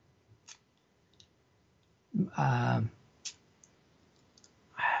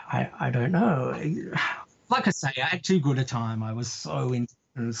don't know. Like I say, I had too good a time. I was so into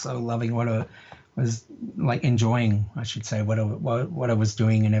and so loving what I was like enjoying, I should say, what I was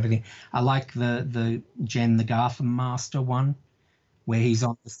doing and everything. I like the Jen the Gartham Master one, where he's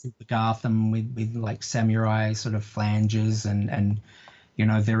on the Super Gartham with like samurai sort of flanges and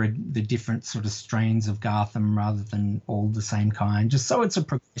there are the different sort of strains of Gartham rather than all the same kind. Just so it's a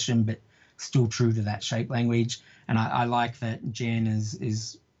progression, but still true to that shape language. And I like that Jen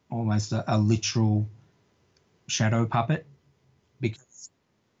is almost a literal shadow puppet, because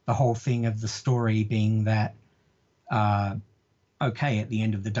the whole thing of the story being that, at the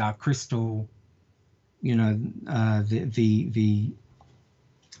end of the Dark Crystal, the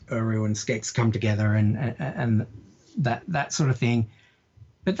Uru and Skeks come together and that sort of thing,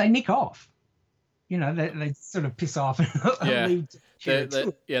 but they nick off. They sort of piss off and leave.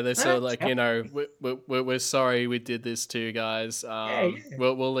 They're sort of like, we're sorry we did this to you guys.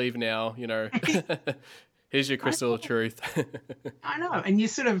 We'll leave now. Here's your crystal of truth. I know, and you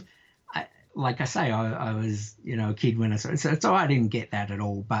sort of, like I say, I was a kid when I saw it, so I didn't get that at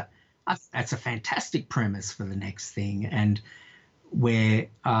all. But that's a fantastic premise for the next thing, and where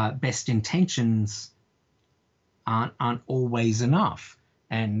best intentions aren't always enough,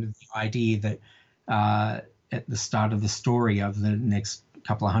 and the idea that at the start of the story of the next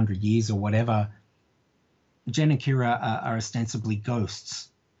couple of 100 years or whatever, Jen and Kira are ostensibly ghosts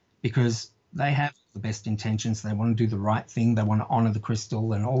because they have the best intentions. They want to do the right thing. They want to honor the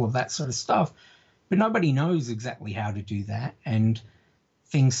crystal and all of that sort of stuff. But nobody knows exactly how to do that. And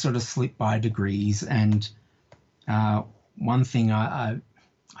things sort of slip by degrees. And one thing I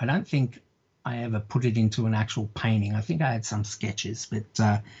don't think I ever put it into an actual painting. I think I had some sketches, but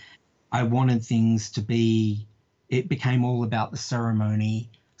I wanted things to be, it became all about the ceremony.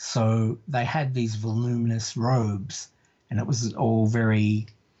 So they had these voluminous robes, and it was all very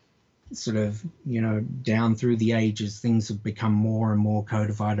sort of, down through the ages, things have become more and more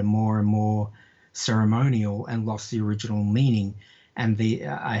codified and more ceremonial and lost the original meaning. And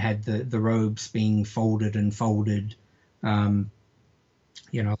I had the robes being folded and folded, like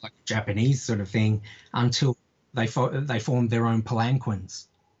a Japanese sort of thing, until they formed their own palanquins.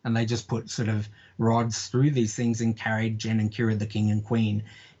 And they just put sort of rods through these things and carried Jen and Kira, the king and queen,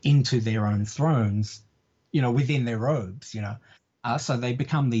 into their own thrones, within their robes, So they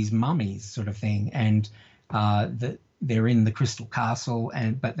become these mummies sort of thing. And they're in the Crystal Castle,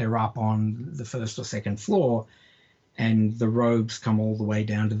 but they're up on the first or second floor. And the robes come all the way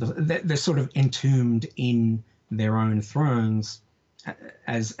down to they're sort of entombed in their own thrones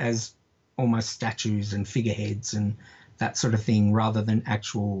as almost statues and figureheads and that sort of thing, rather than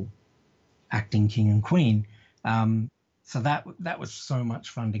actual acting king and queen. So that was so much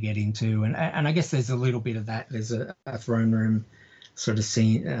fun to get into, and I guess there's a little bit of that. There's a throne room sort of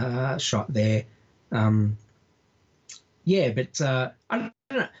scene shot there. But I don't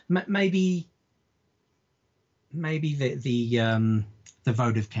know. Maybe the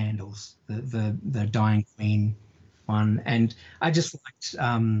votive candles, the dying queen one, and I just liked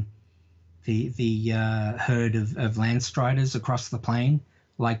the herd of landstriders across the plain,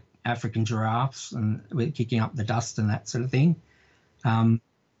 like African giraffes, and kicking up the dust and that sort of thing.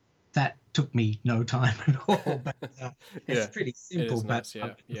 That took me no time at all, but it's pretty simple. Nice,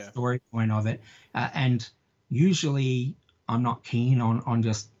 the story point of it, and usually I'm not keen on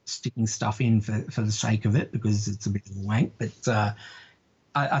just sticking stuff in for the sake of it because it's a bit of a wank. But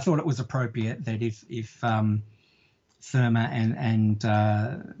I thought it was appropriate that if Thurma and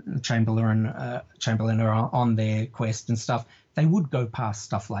Chamberlain are on their quest and stuff, they would go past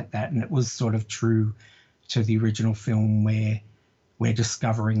stuff like that. And it was sort of true to the original film where we're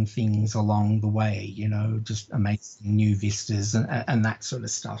discovering things along the way, just amazing new vistas and that sort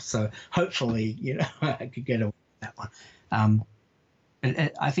of stuff. So hopefully, I could get away with that one.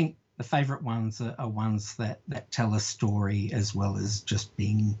 But I think the favourite ones are ones that tell a story as well as just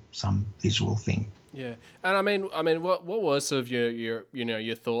being some visual thing. Yeah, and I mean, what were sort of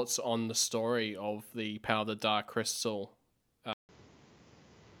your thoughts on the story of the Power of the Dark Crystal?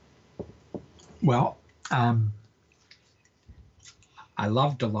 Well, I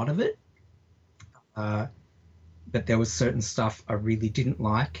loved a lot of it, but there was certain stuff I really didn't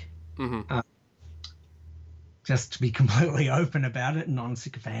like. Mm-hmm. Just to be completely open about it and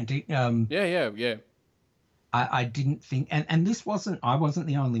non-sycophantic. Yeah. I didn't think, and I wasn't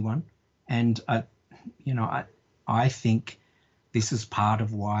the only one, and I think this is part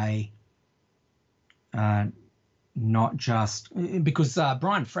of why, not just because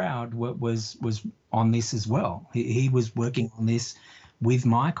Brian Froud was on this as well. He was working on this with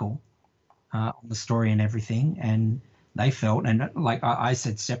Michael on the story and everything, and they felt, and like I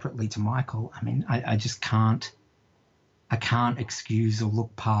said separately to Michael, I mean, I just can't excuse or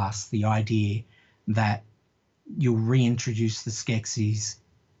look past the idea that you'll reintroduce the Skeksis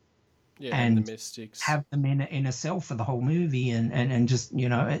and the Mystics, have them in a cell for the whole movie and just,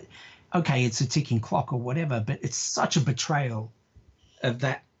 okay, it's a ticking clock or whatever, but it's such a betrayal of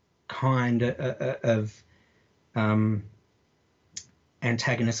that kind of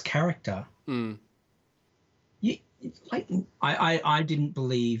antagonist character. Mm. I didn't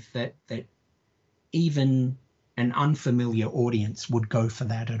believe that even an unfamiliar audience would go for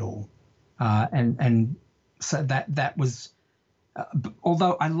that at all, and so that was,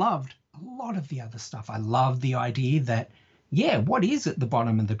 although I loved a lot lot of the other stuff. I love the idea that, yeah, what is at the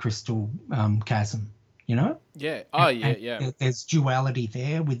bottom of the crystal chasm? You know? Yeah. Oh, And- yeah, and yeah. There's duality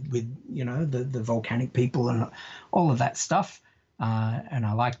there with you know, the volcanic people and all of that stuff. And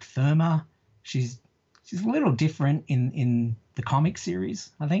I liked Therma. She's a little different in the comic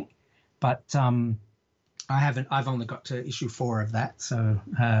series, I think, but I've only got to issue 4 of that, so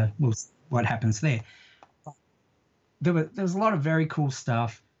we'll see what happens there. There was a lot of very cool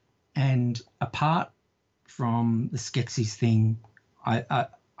stuff, and apart from the Skeksis thing,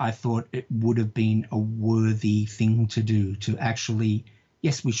 I thought it would have been a worthy thing to do, to actually,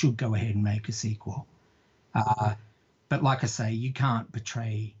 yes, we should go ahead and make a sequel. But like I say, you can't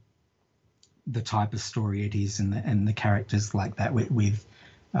portray the type of story it is and the characters like that with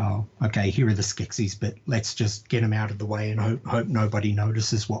oh, okay, here are the Skeksis, but let's just get them out of the way and hope nobody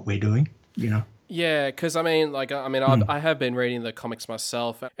notices what we're doing, you know? Yeah, because I mean, I have been reading the comics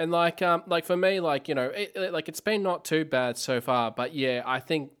myself, and like for me, like, you know, it's been not too bad so far, but yeah, I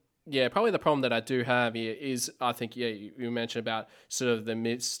think, yeah, probably the problem that I do have here is, I think, yeah, you mentioned about sort of the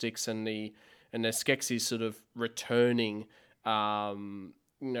Mystics and the Skeksis sort of returning.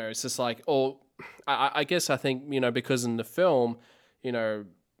 You know, it's just like, I guess I think, you know, because in the film, you know,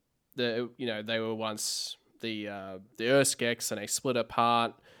 they were once the Earth Skeks, and they split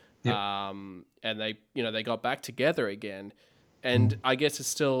apart. Yep. And they got back together again, and I guess it's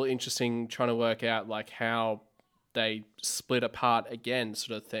still interesting trying to work out like how they split apart again,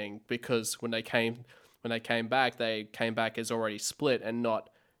 sort of thing, because when they came back, they came back as already split and not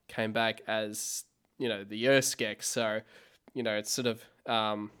came back as, you know, the Urskek. So, you know, it's sort of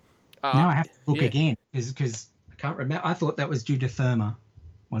Now I have to look yeah. again because I can't remember. I thought that was due to Therma,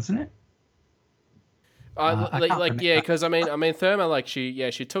 wasn't it? I can't remember. Yeah, because I mean, Therma, like,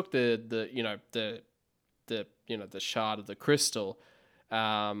 she took the shard of the crystal,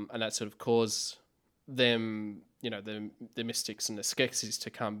 and that sort of caused them, you know, the Mystics and the Skeksis to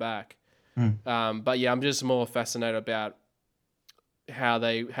come back. But yeah, I'm just more fascinated about how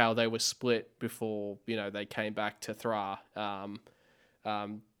they were split before, you know, they came back to Thra. I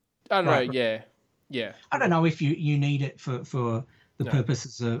don't know. Right. Yeah. I don't know if you need it for the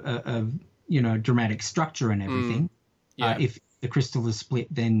purposes of you know, dramatic structure and everything. Yeah. If the crystal is split,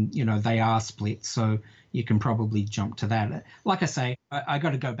 then, you know, they are split, so you can probably jump to that. Like I say, I got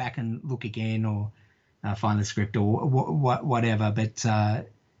to go back and look again, or find the script, or whatever. But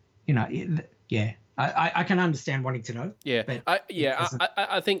you know, I can understand wanting to know. Yeah, but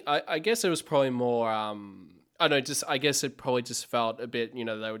I think I guess it was probably more. I don't know. Just, I guess it probably just felt a bit. You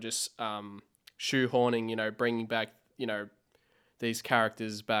know, they were just shoehorning. You know, bringing back, you know, these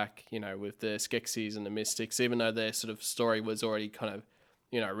characters back, you know, with the Skeksis and the Mystics, even though their sort of story was already kind of,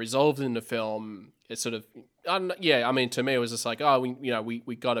 you know, resolved in the film. It's sort of, I mean, to me, it was just like, oh,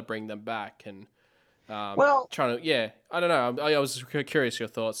 we got to bring them back, and well, trying to, I don't know. I was curious your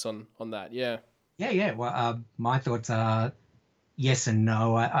thoughts on that. Yeah. Yeah. Well, my thoughts are yes and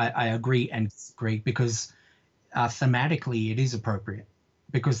no. I agree and disagree, because thematically it is appropriate,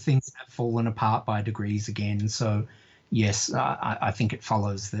 because things have fallen apart by degrees again. So yes, I think it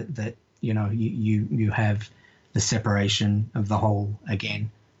follows that you know, you have the separation of the whole again.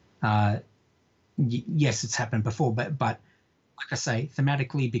 Yes, it's happened before, but like I say,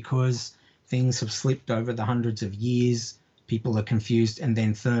 thematically, because things have slipped over the hundreds of years, people are confused, and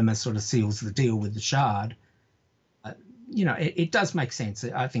then Therma sort of seals the deal with the shard. You know, it does make sense.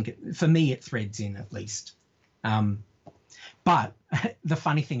 I think for me, it threads in at least. But the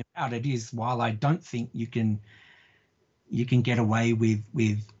funny thing about it is, while I don't think you can get away with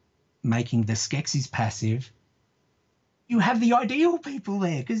making the Skeksis passive, you have the ideal people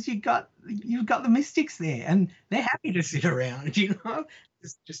there, because you've got the Mystics there, and they're happy to sit around, you know,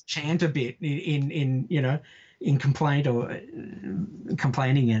 just chant a bit in you know, in complaint or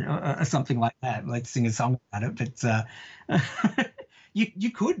complaining or something like that. Let's sing a song about it. But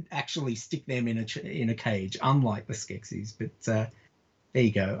you could actually stick them in a cage, unlike the Skeksis. But there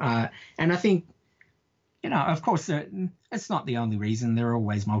you go. And I think, you know, of course, it's not the only reason. There are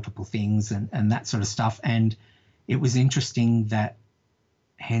always multiple things and that sort of stuff. And it was interesting that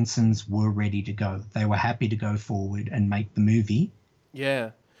Henson's were ready to go. They were happy to go forward and make the movie.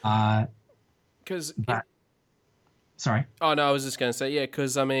 Yeah. Because sorry. Oh no, I was just going to say, yeah,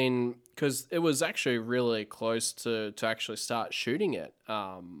 because I mean, because it was actually really close to actually start shooting it.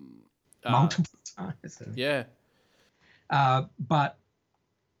 Multiple times. Yeah. But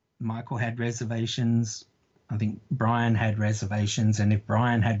Michael had reservations. I think Brian had reservations, and if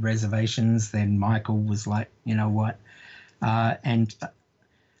Brian had reservations, then Michael was like, you know what? And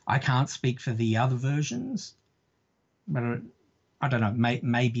I can't speak for the other versions, but I don't know,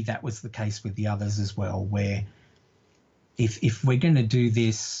 maybe that was the case with the others as well, where if we're going to do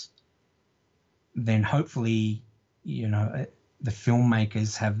this, then hopefully, you know, the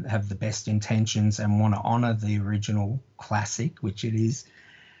filmmakers have the best intentions and want to honor the original classic, which it is,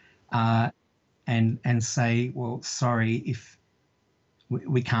 and say, well, sorry, if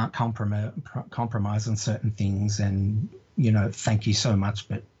we can't compromise on certain things, and, you know, thank you so much,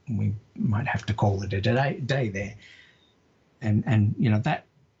 but we might have to call it a day there. And you know, that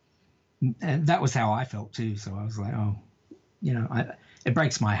was how I felt too. So I was like, oh, you know, it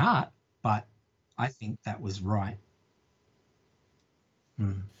breaks my heart, but I think that was right.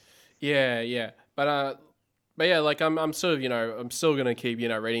 Yeah. But yeah, like I'm sort of, you know, I'm still gonna keep, you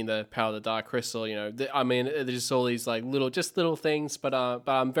know, reading the Power of the Dark Crystal. You know, I mean, there's all these like little things, but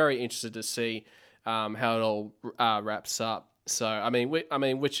I'm very interested to see how it all wraps up. So I mean,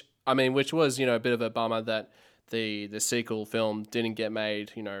 which was, you know, a bit of a bummer that the sequel film didn't get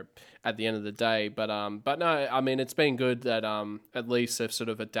made, you know, at the end of the day. But no, I mean, it's been good that at least they've sort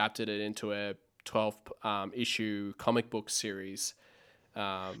of adapted it into a 12 issue comic book series.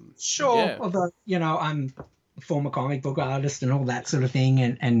 Sure, yeah. Although, you know, I'm a former comic book artist and all that sort of thing,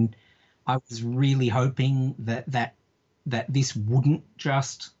 and I was really hoping that this wouldn't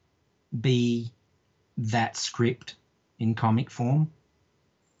just be that script in comic form.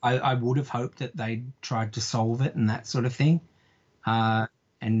 I would have hoped that they tried to solve it and that sort of thing. And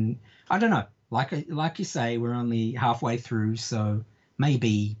I don't know, like you say, we're only halfway through, so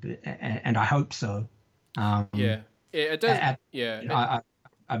maybe, and I hope so. Yeah, it does.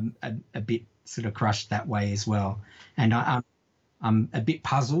 I'm a bit sort of crushed that way as well, and I'm a bit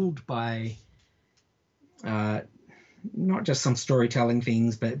puzzled by not just some storytelling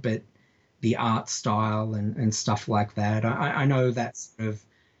things, but the art style and stuff like that. I know that's sort of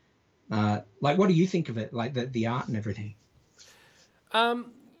like, what do you think of it? Like the art and everything?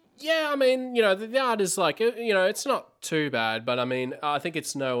 Yeah, I mean, you know, the art is like, you know, it's not too bad, but I mean, I think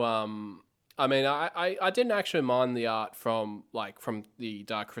it's no, I mean, I didn't actually mind the art from the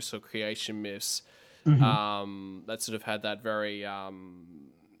Dark Crystal creation myths, that sort of had that very, I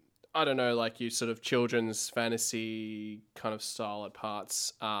don't know, like you sort of children's fantasy kind of style at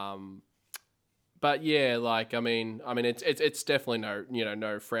parts. But yeah, like, I mean, it's definitely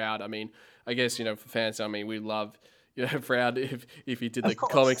no Froud. I mean, I guess, you know, for fans, I mean, we love, you know, Froud if he did the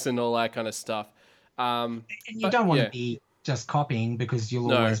comics and all that kind of stuff. And you don't want to be just copying, because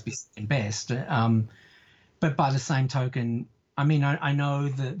you'll always be second best. But by the same token, I mean, I know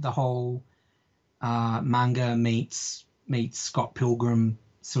that the whole manga meets Scott Pilgrim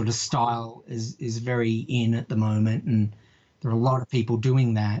sort of style is very in at the moment, and there are a lot of people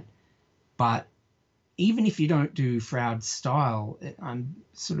doing that. But even if you don't do Froud's style, I'm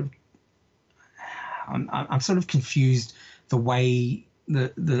sort of confused the way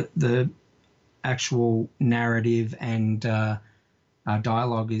the actual narrative and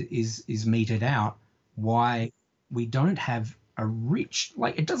dialogue is meted out. Why we don't have a rich,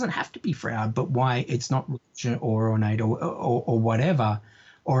 like, it doesn't have to be Froud, but why it's not rich or ornate or whatever,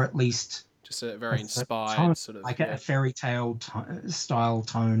 or at least just a very inspired tone, sort of, like a fairy tale style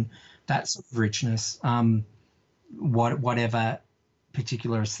tone, that sort of richness, whatever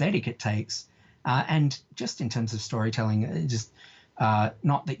particular aesthetic it takes. And just in terms of storytelling, just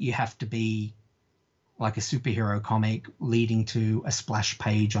not that you have to be like a superhero comic leading to a splash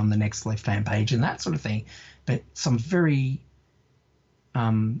page on the next left-hand page and that sort of thing, but some very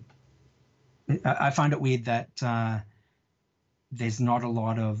I find it weird that there's not a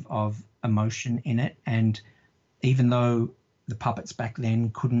lot of emotion in it, and even though the puppets back then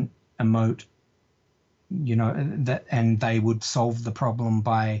couldn't emote, you know, that, and they would solve the problem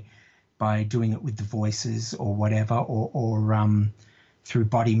by doing it with the voices or whatever, or through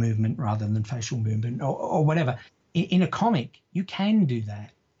body movement rather than facial movement or whatever. In a comic, you can do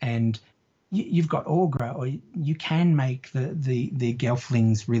that, and you've got Aughra, or you can make the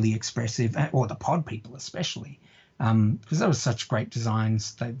Gelflings really expressive, or the pod people especially, because they were such great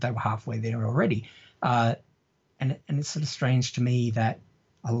designs. They were halfway there already, and it's sort of strange to me that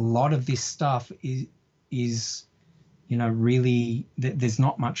a lot of this stuff is you know, really, there's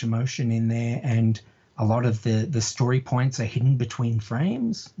not much emotion in there, and a lot of the story points are hidden between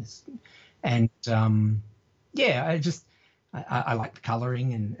frames. And I like the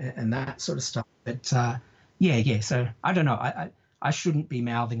coloring and that sort of stuff. But so I don't know. I shouldn't be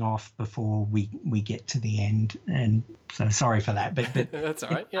mouthing off before we get to the end, and so sorry for that. But that's all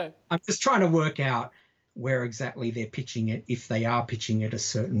right. Yeah, I'm just trying to work out where exactly they're pitching it, if they are pitching it a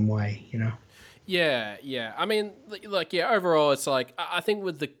certain way, you know. Yeah. I mean, like, yeah. Overall, it's like I think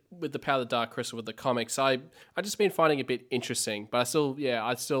with the Power of the Dark Crystal with the comics, I just been finding it a bit interesting, but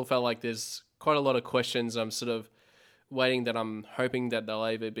I still felt like there's quite a lot of questions. I'm sort of waiting that I'm hoping that they'll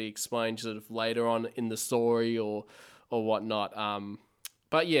either be explained sort of later on in the story or whatnot.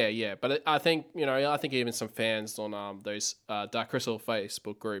 But yeah. But I think I think even some fans on those Dark Crystal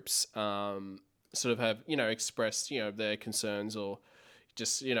Facebook groups sort of have expressed their concerns or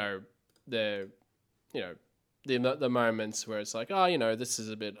just their the moments where it's like, this is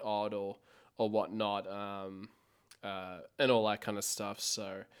a bit odd or whatnot, and all that kind of stuff.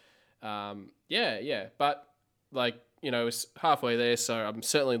 So yeah. But like it's halfway there, so I'm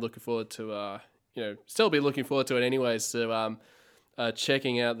certainly looking forward to still be looking forward to it anyways. To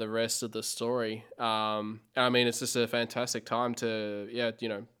checking out the rest of the story. I mean, it's just a fantastic time to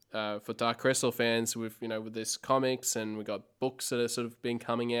for Dark Crystal fans with with this comics, and we've got books that are sort of been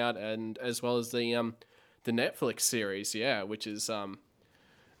coming out, and as well as the Netflix series, which is I'm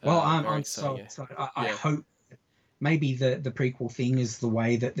so excited. I hope maybe the prequel thing is the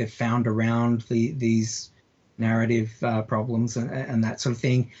way that they've found around these narrative problems and that sort of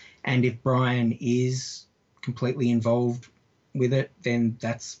thing. And if Brian is completely involved with it, then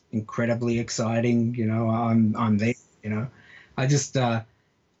that's incredibly exciting. I'm there. I just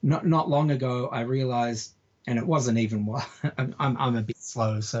not long ago I realized, and it wasn't even I'm a bit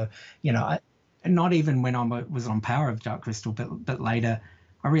slow, so not even when I was on Power of Dark Crystal, but later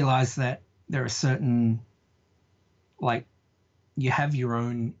I realized that there are certain, like, you have your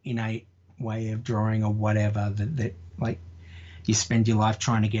own innate way of drawing or whatever that like you spend your life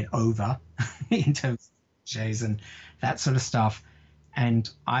trying to get over in terms of cliches and that sort of stuff. And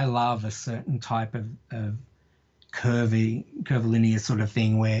I love a certain type of curvilinear sort of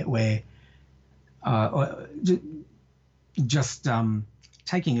thing where just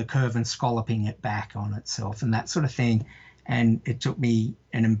taking a curve and scalloping it back on itself and that sort of thing. And it took me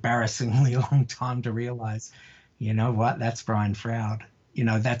an embarrassingly long time to realize, that's Brian Froud.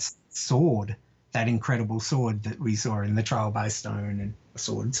 That's Sword, that incredible sword that we saw in the Trial by Stone and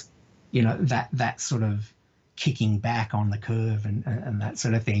Swords. That sort of kicking back on the curve and that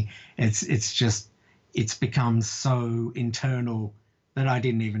sort of thing. It's become so internal that I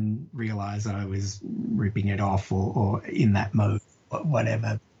didn't even realize I was ripping it off or in that mode, or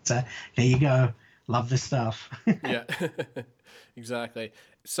whatever. So there you go. Love the stuff. Yeah, exactly.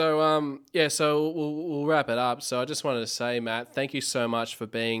 So so we'll wrap it up. So I just wanted to say, Matt, thank you so much for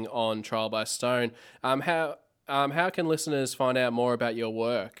being on Trial by Stone. How can listeners find out more about your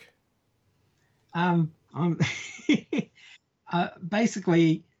work? I'm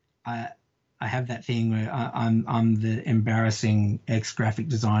basically I have that thing where I'm the embarrassing ex-graphic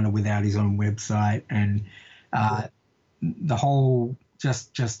designer without his own website, and the whole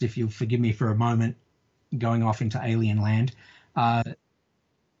just if you'll forgive me for a moment, going off into alien land.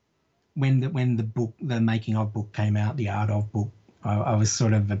 When the making of book came out, the art of book, I was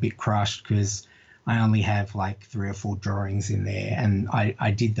sort of a bit crushed because I only have like 3 or 4 drawings in there, and I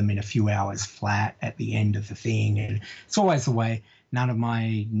did them in a few hours flat at the end of the thing, and it's always the way. None of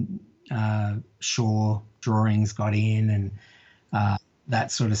my Shaw drawings got in, and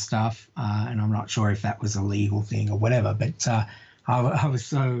that sort of stuff, and I'm not sure if that was a legal thing or whatever, but I was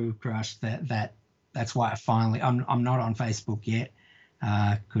so crushed that's why I'm not on Facebook yet,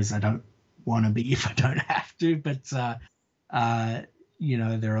 because I don't want to be if I don't have to, but there are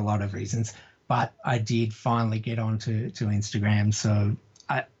a lot of reasons. But I did finally get onto Instagram, so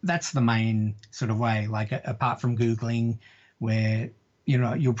that's the main sort of way. Like, apart from Googling, where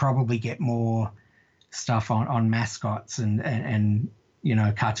you'll probably get more stuff on mascots and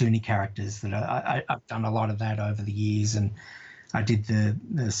cartoony characters that I've done a lot of that over the years, and I did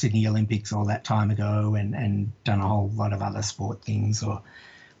the Sydney Olympics all that time ago, and done a whole lot of other sport things or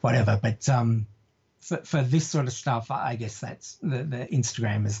whatever. But for this sort of stuff, I guess that's the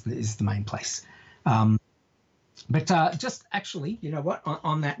Instagram is the main place. But just actually,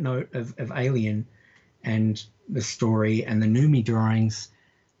 on that note of Alien and the story and the Noomi drawings,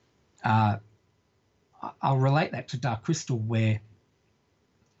 I'll relate that to Dark Crystal, where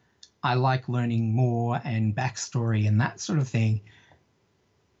I like learning more and backstory and that sort of thing.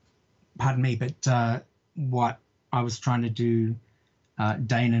 Pardon me, but what I was trying to do,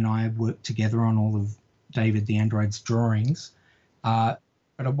 Dane and I worked together on all of David the Android's drawings. But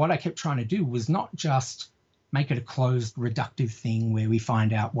what I kept trying to do was not just make it a closed, reductive thing where we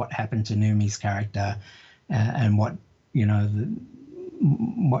find out what happened to Noomi's character and what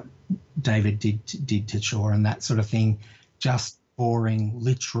what David did to Shaw and that sort of thing. Just boring,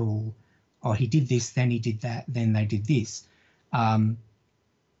 literal. Oh, he did this, then he did that, then they did this.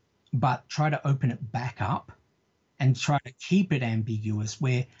 but try to open it back up and try to keep it ambiguous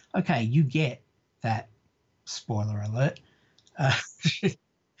where, okay, you get that, spoiler alert,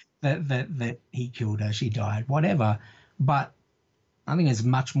 that he killed her, she died, whatever. But I think it's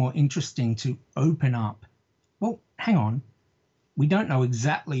much more interesting to open up, well, hang on, we don't know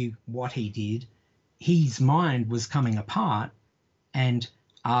exactly what he did. His mind was coming apart, and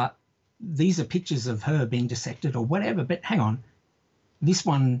these are pictures of her being dissected or whatever, but hang on, this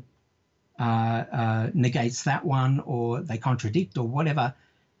one negates that one, or they contradict or whatever.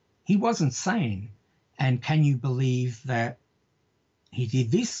 He wasn't sane. And can you believe that he did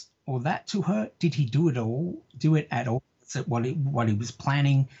this or that to her? Did he do it at all? Is it what he was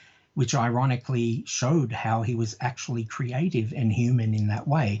planning, which ironically showed how he was actually creative and human in that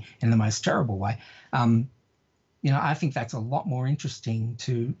way, in the most terrible way. I think that's a lot more interesting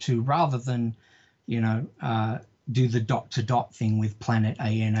to rather than, do the dot to dot thing with Planet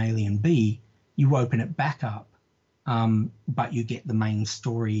A and Alien B. You open it back up, but you get the main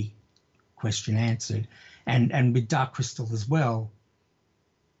story question answered. And with Dark Crystal as well,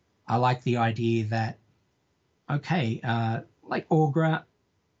 I like the idea that, okay, like Aughra,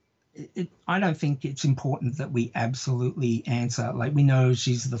 I don't think it's important that we absolutely answer. Like, we know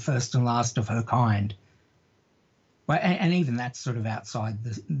she's the first and last of her kind. But, and even that's sort of outside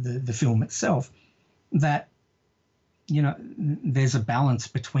the film itself, that, there's a balance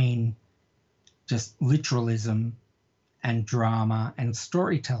between just literalism and drama and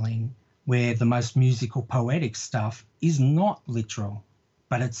storytelling, where the most musical, poetic stuff is not literal,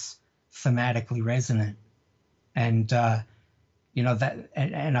 but it's thematically resonant. And, that,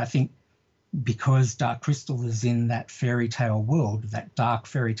 and I think because Dark Crystal is in that fairy tale world, that dark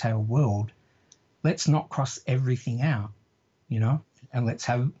fairy tale world, let's not cross everything out, and let's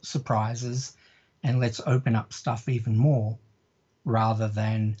have surprises, and let's open up stuff even more, rather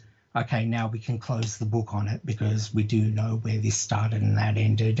than, okay, now we can close the book on it because we do know where this started and that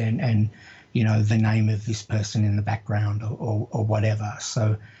ended, and the name of this person in the background or whatever.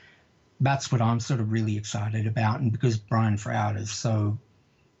 So that's what I'm sort of really excited about. And because Brian Froud is so,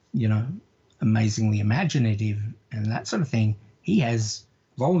 amazingly imaginative and that sort of thing, he has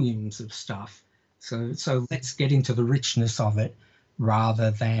volumes of stuff. So let's get into the richness of it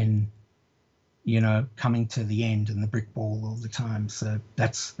rather than, coming to the end and the brick wall all the time. So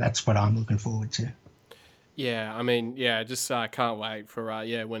that's what I'm looking forward to. Yeah, I mean, just can't wait for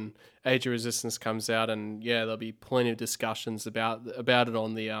when Age of Resistance comes out, and there'll be plenty of discussions about it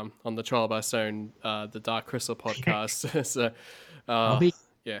on the Trial by Stone, the Dark Crystal podcast. So, I'll be...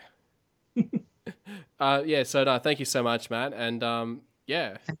 yeah, So no, thank you so much, Matt, and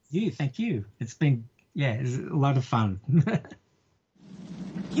Thank you. It's been it's a lot of fun.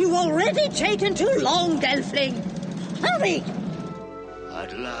 You've already taken too long, Gelfling. Hurry!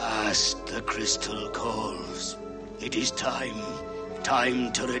 At last, the crystal calls. It is time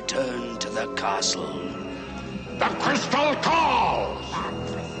to return to the castle. The crystal calls!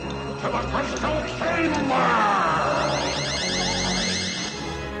 To the crystal chamber!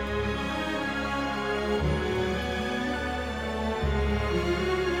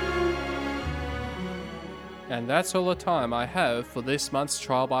 And that's all the time I have for this month's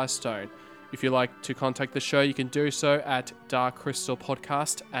Trial by Stone. If you'd like to contact the show, you can do so at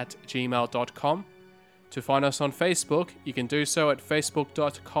darkcrystalpodcast@gmail.com. To find us on Facebook, you can do so at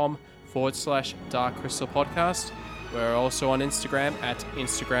facebook.com/darkcrystalpodcast. We're also on Instagram at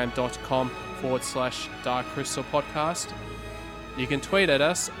instagram.com/darkcrystalpodcast. You can tweet at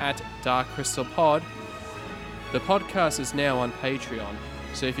us at darkcrystalpod. The podcast is now on Patreon.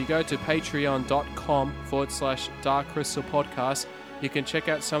 So if you go to patreon.com/darkcrystalpodcast, you can check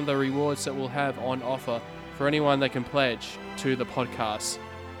out some of the rewards that we'll have on offer for anyone that can pledge to the podcast.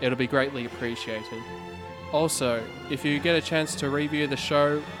 It'll be greatly appreciated. Also, if you get a chance to review the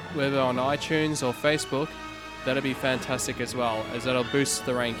show, whether on iTunes or Facebook, that'll be fantastic as well, as that'll boost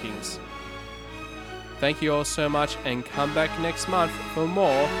the rankings. Thank you all so much, and come back next month for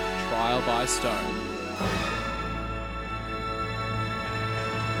more Trial by Stone.